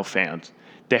have no fans.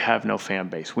 They have no fan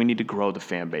base. We need to grow the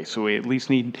fan base. So we at least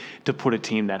need to put a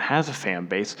team that has a fan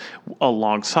base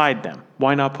alongside them.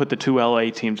 Why not put the two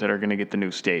LA teams that are going to get the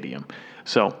new stadium?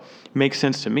 So makes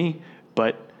sense to me,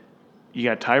 but you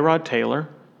got Tyrod Taylor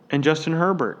and Justin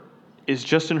Herbert. Is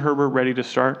Justin Herbert ready to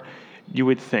start? You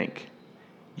would think.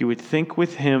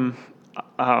 With him,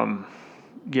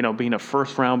 being a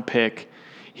first-round pick,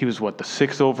 he was, the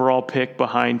 6th overall pick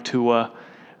behind Tua.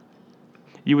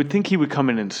 You would think he would come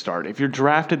in and start. If you're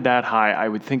drafted that high, I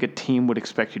would think a team would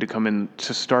expect you to come in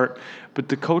to start. But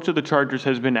the coach of the Chargers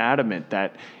has been adamant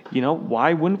that,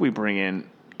 why wouldn't we bring in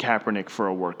Kaepernick for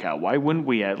a workout? Why wouldn't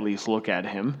we at least look at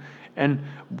him? And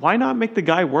why not make the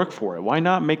guy work for it? Why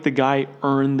not make the guy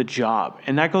earn the job?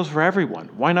 And that goes for everyone.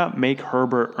 Why not make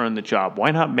Herbert earn the job? Why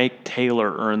not make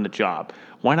Taylor earn the job?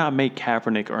 Why not make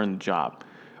Kaepernick earn the job?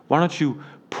 Why don't you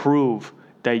prove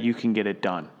that you can get it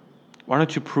done? Why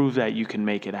don't you prove that you can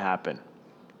make it happen?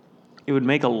 It would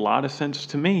make a lot of sense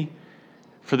to me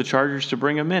for the Chargers to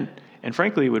bring him in. And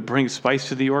frankly, it would bring spice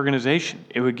to the organization.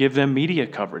 It would give them media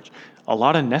coverage, a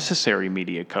lot of necessary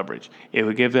media coverage. It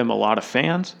would give them a lot of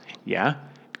fans. Yeah,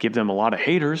 give them a lot of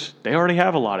haters. They already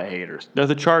have a lot of haters. They're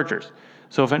the Chargers.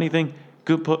 So if anything,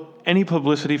 any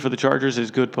publicity for the Chargers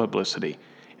is good publicity.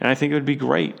 And I think it would be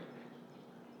great.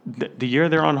 The year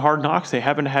they're on Hard Knocks, they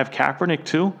happen to have Kaepernick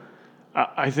too.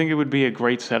 I think it would be a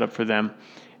great setup for them.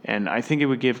 And I think it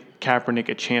would give Kaepernick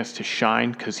a chance to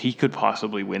shine because he could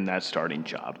possibly win that starting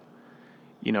job.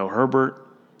 Herbert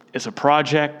is a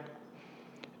project.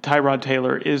 Tyrod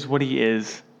Taylor is what he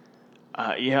is.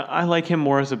 I like him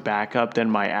more as a backup than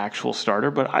my actual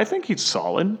starter, but I think he's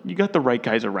solid. You got the right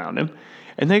guys around him.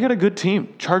 And they got a good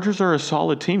team. Chargers are a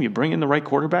solid team. You bring in the right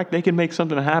quarterback, they can make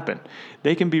something happen.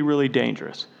 They can be really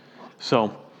dangerous.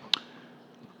 So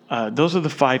those are the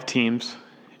 5 teams.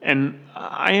 And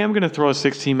I am going to throw a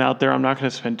 6th team out there. I'm not going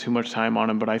to spend too much time on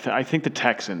them, but I think the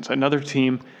Texans, another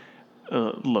team.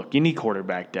 Look, you need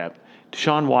quarterback depth.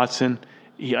 Deshaun Watson,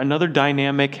 another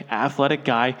dynamic, athletic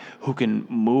guy who can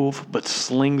move but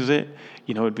slings it.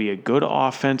 It'd be a good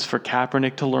offense for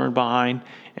Kaepernick to learn behind.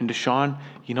 And Deshaun,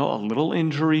 a little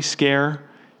injury scare.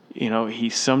 He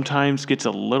sometimes gets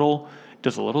a little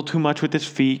does a little too much with his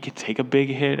feet, can take a big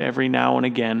hit every now and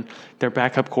again. Their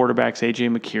backup quarterback's A.J.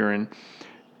 McCarron.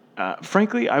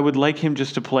 Frankly, I would like him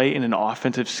just to play in an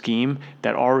offensive scheme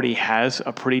that already has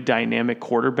a pretty dynamic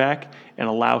quarterback and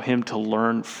allow him to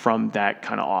learn from that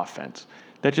kind of offense.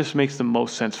 That just makes the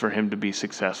most sense for him to be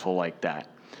successful like that.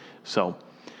 So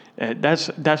that's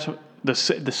the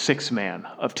sixth man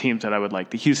of teams that I would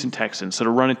like. The Houston Texans. So to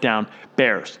run it down,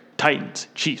 Bears, Titans,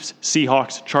 Chiefs,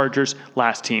 Seahawks, Chargers,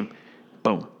 last team,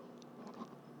 boom,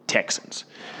 Texans.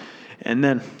 And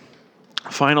then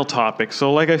final topic.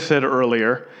 So like I said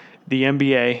earlier, the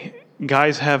NBA,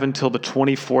 guys have until the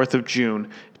 24th of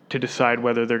June to decide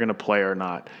whether they're going to play or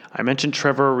not. I mentioned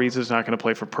Trevor Ariza is not going to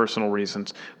play for personal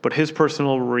reasons, but his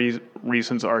personal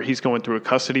reasons are he's going through a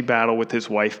custody battle with his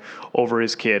wife over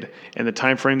his kid, and the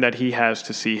time frame that he has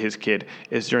to see his kid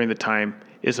is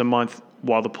a month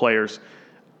while the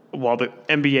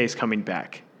NBA is coming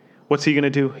back. What's he going to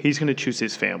do? He's going to choose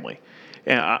his family.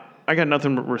 And I got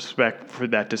nothing but respect for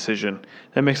that decision.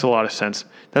 That makes a lot of sense.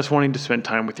 That's wanting to spend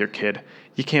time with your kid.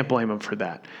 You can't blame him for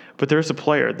that. But there's a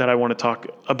player that I want to talk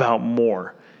about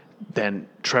more than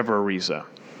Trevor Ariza,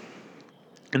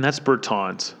 and that's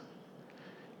Bertans.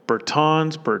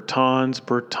 Bertans.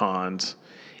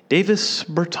 Davis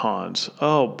Bertans.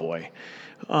 Oh, boy.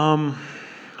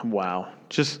 Wow.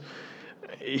 Just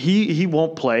he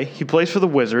won't play. He plays for the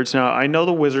Wizards. Now, I know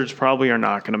the Wizards probably are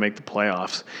not going to make the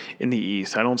playoffs in the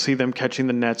East. I don't see them catching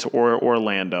the Nets or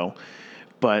Orlando.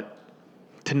 But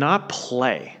to not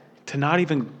play, to not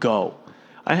even go,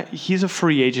 he's a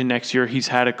free agent next year. He's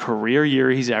had a career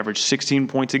year. He's averaged 16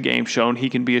 points a game, shown he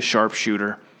can be a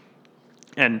sharpshooter.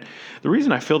 And the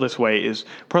reason I feel this way is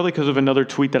probably because of another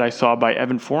tweet that I saw by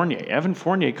Evan Fournier. Evan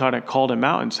Fournier kind of called him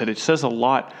out and said it says a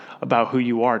lot about who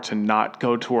you are to not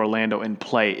go to Orlando and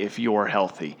play if you're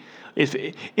healthy. If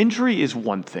injury is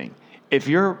one thing. If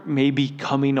you're maybe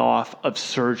coming off of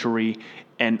surgery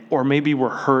or maybe we're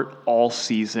hurt all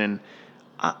season,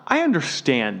 I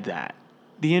understand that.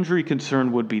 The injury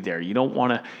concern would be there. You don't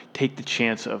want to take the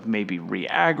chance of maybe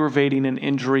re-aggravating an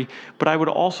injury, but I would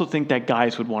also think that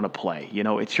guys would want to play.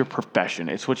 It's your profession.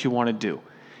 It's what you want to do.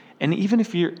 And even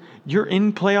if you're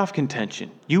in playoff contention,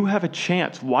 you have a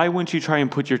chance. Why wouldn't you try and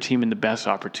put your team in the best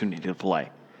opportunity to play?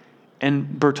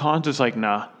 And Bertans is like,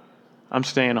 nah, I'm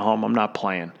staying home. I'm not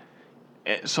playing.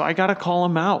 So I got to call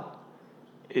him out.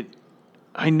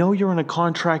 I know you're in a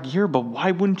contract year, but why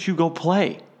wouldn't you go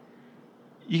play?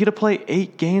 You got to play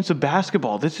 8 games of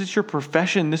basketball. This is your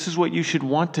profession. This is what you should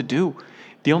want to do.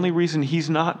 The only reason he's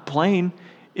not playing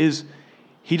is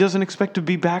he doesn't expect to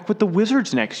be back with the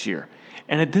Wizards next year.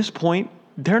 And at this point,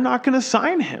 they're not going to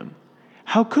sign him.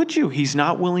 How could you? He's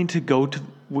not willing to go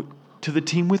to the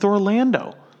team with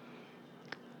Orlando.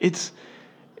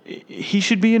 He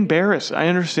should be embarrassed. I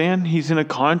understand he's in a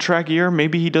contract year.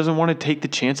 Maybe he doesn't want to take the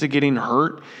chance of getting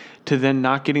hurt to then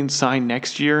not getting signed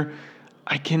next year.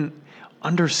 I can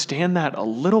understand that a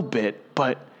little bit,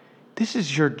 but this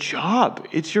is your job.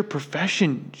 It's your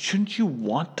profession. Shouldn't you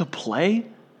want to play?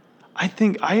 I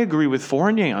think I agree with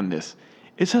Fournier on this.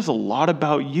 It says a lot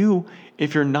about you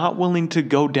if you're not willing to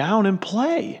go down and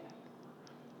play.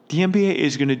 The NBA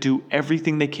is going to do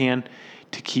everything they can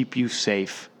to keep you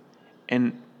safe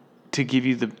and to give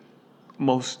you the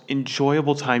most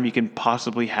enjoyable time you can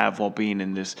possibly have while being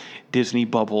in this Disney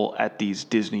bubble at these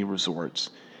Disney resorts.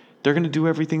 They're going to do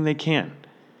everything they can.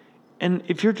 And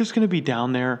if you're just going to be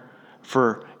down there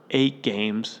for 8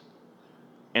 games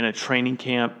in a training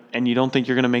camp and you don't think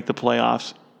you're going to make the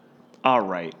playoffs, all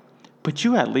right. But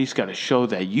you at least got to show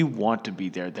that you want to be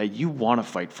there, that you want to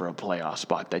fight for a playoff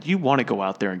spot, that you want to go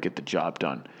out there and get the job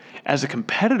done. As a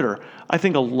competitor, I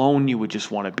think alone you would just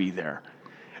want to be there.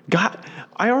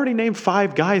 I already named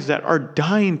 5 guys that are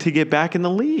dying to get back in the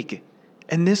league.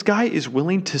 And this guy is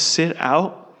willing to sit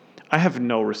out. I have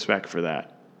no respect for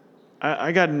that.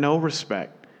 I got no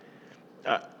respect.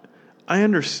 I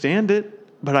understand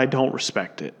it, but I don't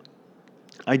respect it.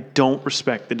 I don't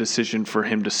respect the decision for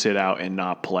him to sit out and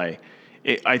not play.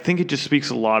 I think it just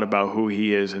speaks a lot about who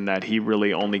he is and that he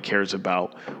really only cares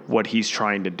about what he's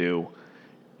trying to do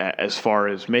as far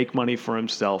as make money for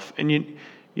himself. And,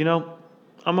 you know,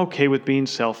 I'm okay with being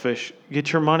selfish.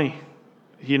 Get your money,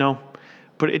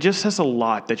 But it just says a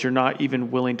lot that you're not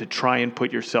even willing to try and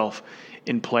put yourself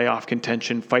in playoff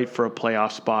contention, fight for a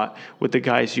playoff spot with the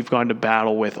guys you've gone to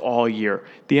battle with all year.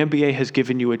 The NBA has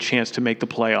given you a chance to make the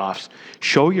playoffs.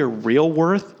 Show your real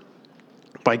worth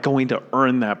by going to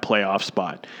earn that playoff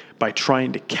spot, by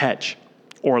trying to catch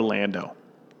Orlando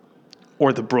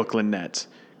or the Brooklyn Nets.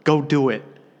 Go do it.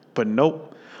 But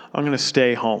nope, I'm going to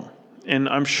stay home. And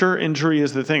I'm sure injury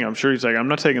is the thing. I'm sure he's like, I'm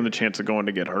not taking the chance of going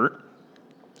to get hurt.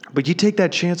 But you take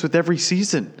that chance with every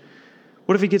season.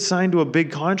 What if he gets signed to a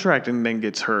big contract and then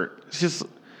gets hurt?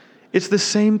 It's the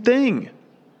same thing.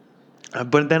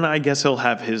 But then I guess he'll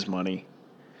have his money.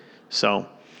 So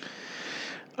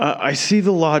I see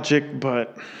the logic,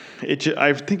 but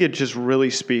I think it just really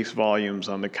speaks volumes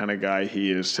on the kind of guy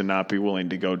he is to not be willing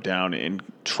to go down and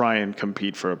try and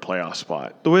compete for a playoff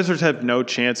spot. The Wizards have no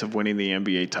chance of winning the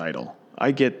NBA title.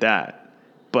 I get that.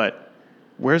 But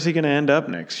where's he going to end up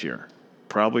next year?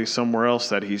 Probably somewhere else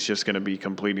that he's just going to be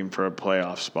completing for a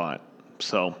playoff spot.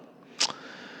 So,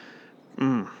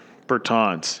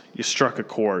 Bertans, you struck a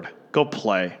chord. Go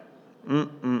play.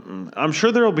 I'm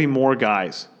sure there will be more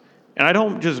guys. And I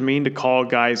don't just mean to call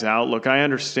guys out. Look, I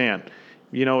understand.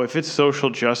 If it's social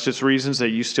justice reasons that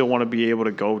you still want to be able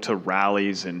to go to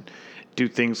rallies and do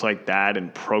things like that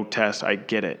and protest, I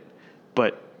get it.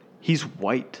 But he's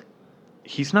white.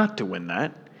 He's not doing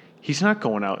that. He's not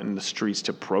going out in the streets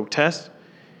to protest.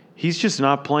 He's just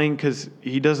not playing because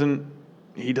he doesn't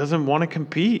want to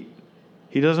compete.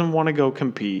 He doesn't want to go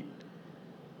compete.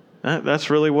 That's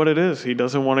really what it is. He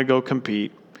doesn't want to go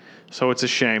compete. So it's a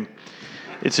shame.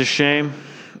 It's a shame.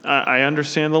 I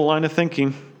understand the line of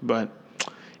thinking, but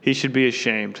he should be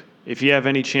ashamed. If you have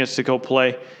any chance to go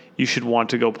play, you should want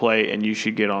to go play and you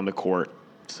should get on the court.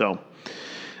 So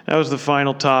that was the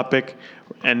final topic.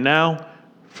 And now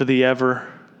for the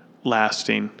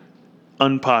everlasting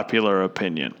unpopular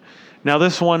opinion. Now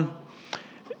this one,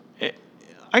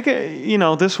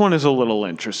 this one is a little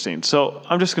interesting. So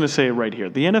I'm just going to say it right here.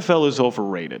 The NFL is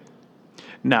overrated.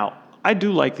 Now, I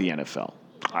do like the NFL.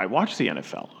 I watch the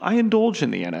NFL. I indulge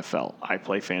in the NFL. I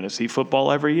play fantasy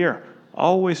football every year.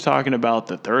 Always talking about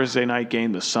the Thursday night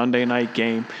game, the Sunday night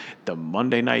game, the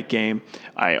Monday night game.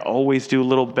 I always do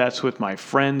little bets with my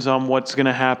friends on what's going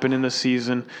to happen in the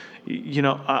season.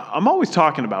 I'm always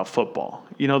talking about football.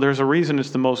 There's a reason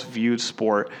it's the most viewed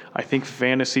sport. I think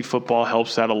fantasy football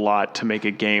helps that a lot to make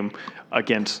a game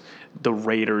against the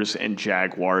Raiders and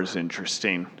Jaguars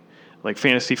interesting. Like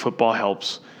fantasy football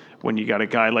helps when you got a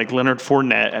guy like Leonard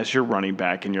Fournette as your running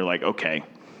back and you're like, okay,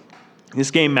 this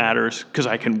game matters because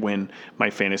I can win my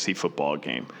fantasy football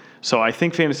game. So I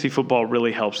think fantasy football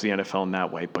really helps the NFL in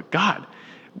that way. But God,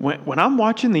 when I'm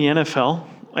watching the NFL,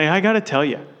 I got to tell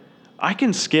you, I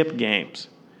can skip games.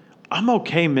 I'm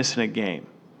okay missing a game.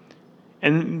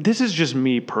 And this is just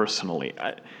me personally.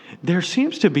 There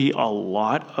seems to be a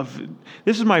lot of –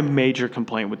 this is my major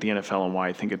complaint with the NFL and why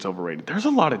I think it's overrated. There's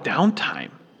a lot of downtime.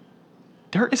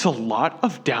 There is a lot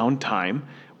of downtime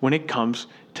when it comes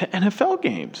to NFL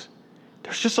games.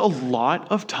 There's just a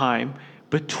lot of time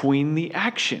between the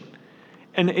action.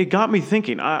 And it got me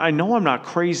thinking. I know I'm not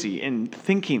crazy in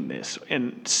thinking this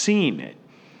and seeing it.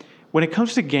 When it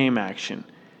comes to game action,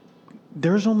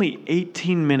 there's only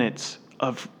 18 minutes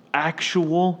of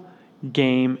actual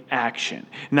game action.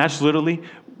 And that's literally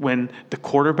when the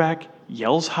quarterback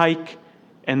yells hike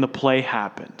and the play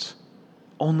happens.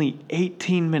 Only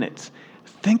 18 minutes.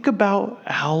 Think about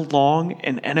how long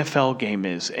an NFL game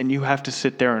is, and you have to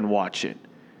sit there and watch it.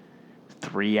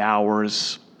 3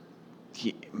 hours,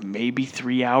 maybe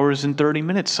 3 hours and 30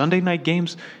 minutes. Sunday night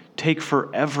games take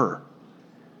forever.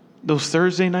 Those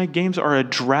Thursday night games are a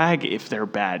drag if they're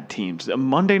bad teams. The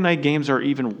Monday night games are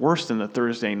even worse than the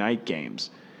Thursday night games.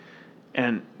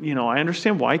 And, I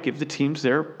understand why. Give the teams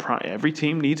every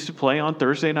team needs to play on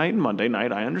Thursday night and Monday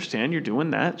night. I understand you're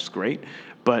doing that. It's great.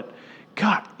 But,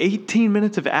 God, 18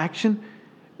 minutes of action,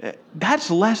 that's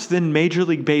less than Major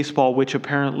League Baseball, which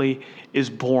apparently is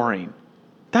boring.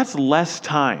 That's less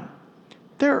time.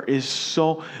 There is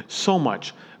so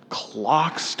much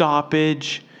clock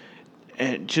stoppage.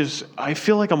 And I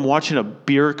feel like I'm watching a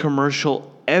beer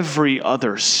commercial every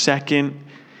other second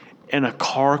and a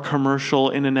car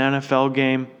commercial in an NFL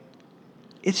game.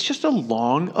 It's just a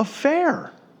long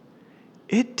affair.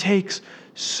 It takes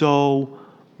so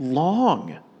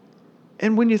long.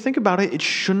 And when you think about it, it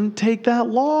shouldn't take that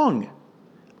long.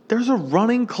 There's a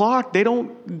running clock.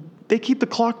 They keep the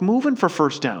clock moving for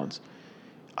first downs.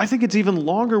 I think it's even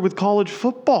longer with college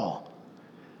football.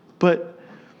 But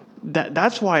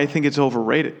that's why I think it's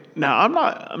overrated. Now, I'm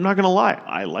not going to lie.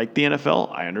 I like the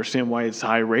NFL. I understand why it's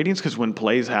high ratings because when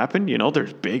plays happen,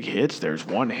 there's big hits, there's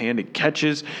one-handed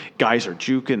catches, guys are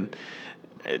juking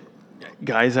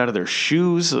guys out of their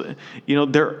shoes.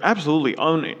 They're absolutely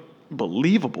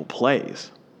unbelievable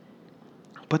plays.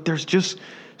 But there's just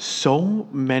so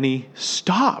many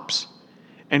stops.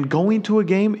 And going to a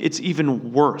game, it's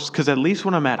even worse because at least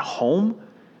when I'm at home,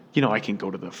 I can go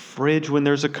to the fridge when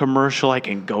there's a commercial. I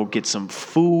can go get some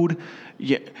food.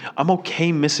 Yeah, I'm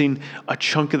okay missing a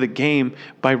chunk of the game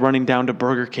by running down to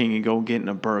Burger King and go getting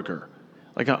a burger.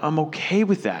 Like, I'm okay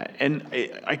with that. And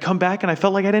I come back and I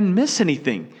felt like I didn't miss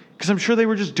anything because I'm sure they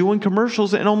were just doing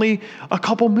commercials and only a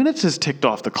couple minutes has ticked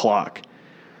off the clock.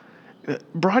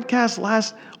 Broadcasts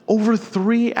last over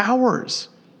 3 hours.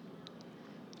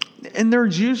 And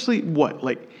there's usually,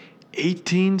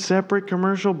 18 separate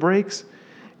commercial breaks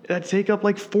that take up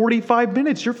like 45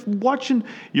 minutes. You're watching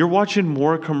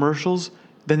more commercials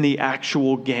than the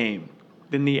actual game.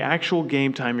 Than the actual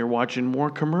game time, you're watching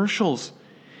more commercials.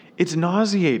 It's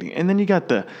nauseating. And then you got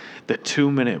the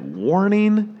 2-minute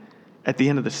warning at the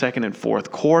end of the second and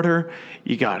fourth quarter.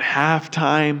 You got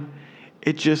halftime.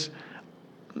 It just...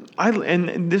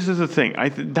 and this is the thing.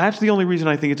 That's the only reason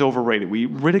I think it's overrated. We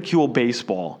ridicule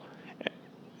baseball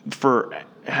for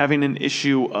having an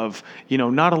issue of,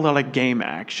 not a lot of game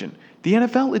action. The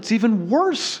NFL, it's even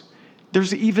worse.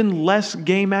 There's even less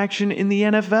game action in the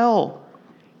NFL.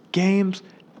 Games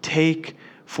take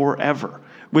forever,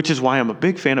 which is why I'm a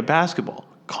big fan of basketball.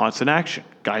 Constant action.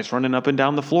 Guys running up and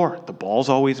down the floor. The ball's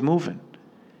always moving.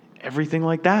 Everything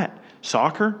like that.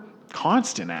 Soccer,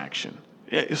 constant action.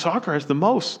 Soccer has the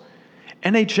most.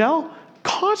 NHL,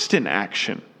 constant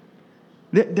action.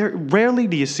 Rarely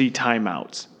do you see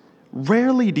timeouts.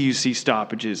 Rarely do you see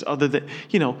stoppages other than,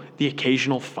 the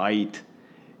occasional fight.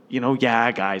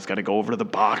 Guys got to go over to the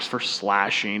box for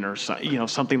slashing or,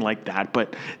 something like that.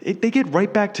 But they get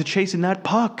right back to chasing that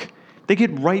puck. They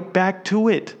get right back to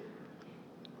it.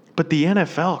 But the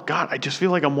NFL, God, I just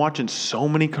feel like I'm watching so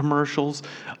many commercials.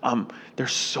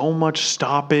 There's so much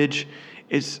stoppage.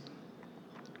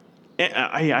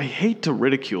 I hate to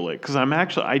ridicule it because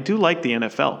I do like the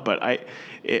NFL, but I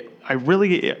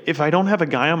really, if I don't have a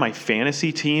guy on my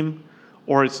fantasy team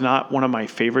or it's not one of my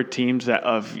favorite teams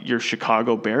of your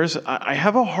Chicago Bears, I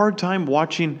have a hard time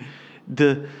watching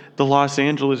the Los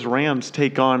Angeles Rams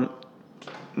take on,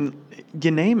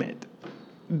 you name it,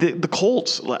 the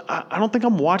Colts. I don't think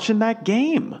I'm watching that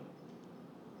game.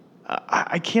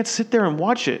 I can't sit there and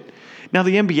watch it. Now,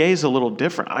 the NBA is a little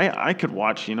different. I could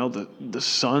watch, the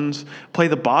Suns play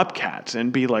the Bobcats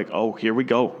and be like, oh, here we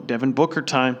go. Devin Booker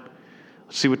time.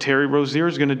 Let's see what Terry Rozier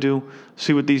is going to do.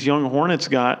 See what these young Hornets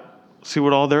got. See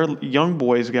what all their young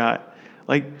boys got.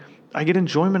 Like, I get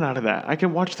enjoyment out of that. I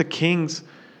can watch the Kings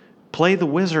play the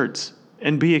Wizards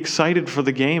and be excited for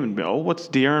the game and be, oh, what's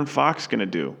De'Aaron Fox going to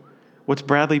do? What's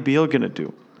Bradley Beal going to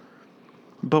do?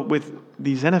 But with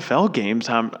these NFL games,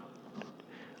 I'm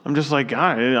just like,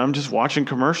 God, I'm just watching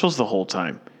commercials the whole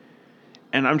time.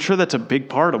 And I'm sure that's a big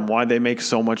part of why they make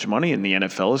so much money in the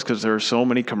NFL is because there are so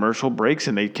many commercial breaks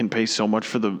and they can pay so much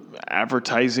for the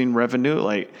advertising revenue.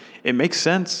 Like, it makes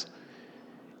sense.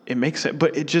 It makes sense.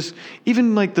 But it just,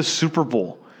 even like the Super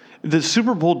Bowl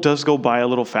does go by a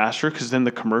little faster because then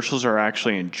the commercials are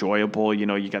actually enjoyable.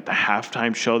 You got the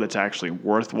halftime show that's actually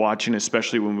worth watching,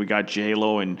 especially when we got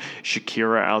J-Lo and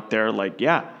Shakira out there. Like,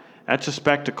 yeah, that's a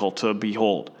spectacle to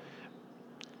behold.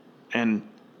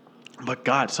 But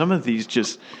God, some of these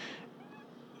just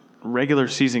regular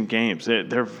season games,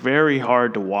 they're very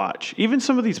hard to watch. Even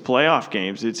some of these playoff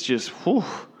games, it's just, whew,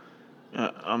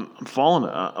 I'm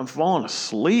falling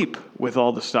asleep with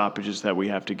all the stoppages that we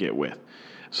have to get with.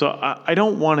 So I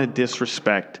don't want to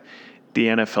disrespect the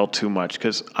NFL too much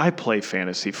because I play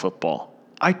fantasy football.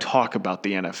 I talk about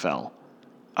the NFL.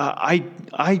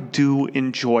 I do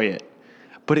enjoy it,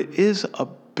 but it is a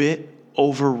bit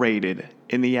overrated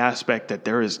in the aspect that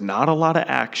there is not a lot of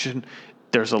action.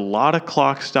 There's a lot of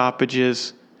clock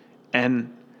stoppages,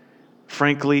 and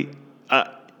frankly,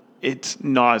 it's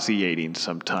nauseating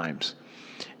sometimes.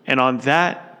 And on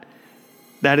that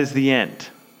is the end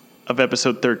of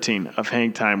episode 13 of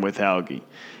Hang Time with Algie.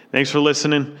 Thanks for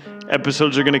listening.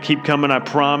 Episodes are going to keep coming, I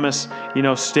promise.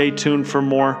 Stay tuned for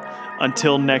more.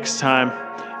 Until next time,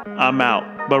 I'm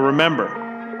out. But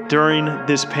remember, during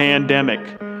this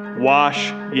pandemic,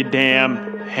 wash your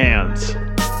damn hands.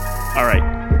 All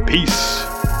right, peace.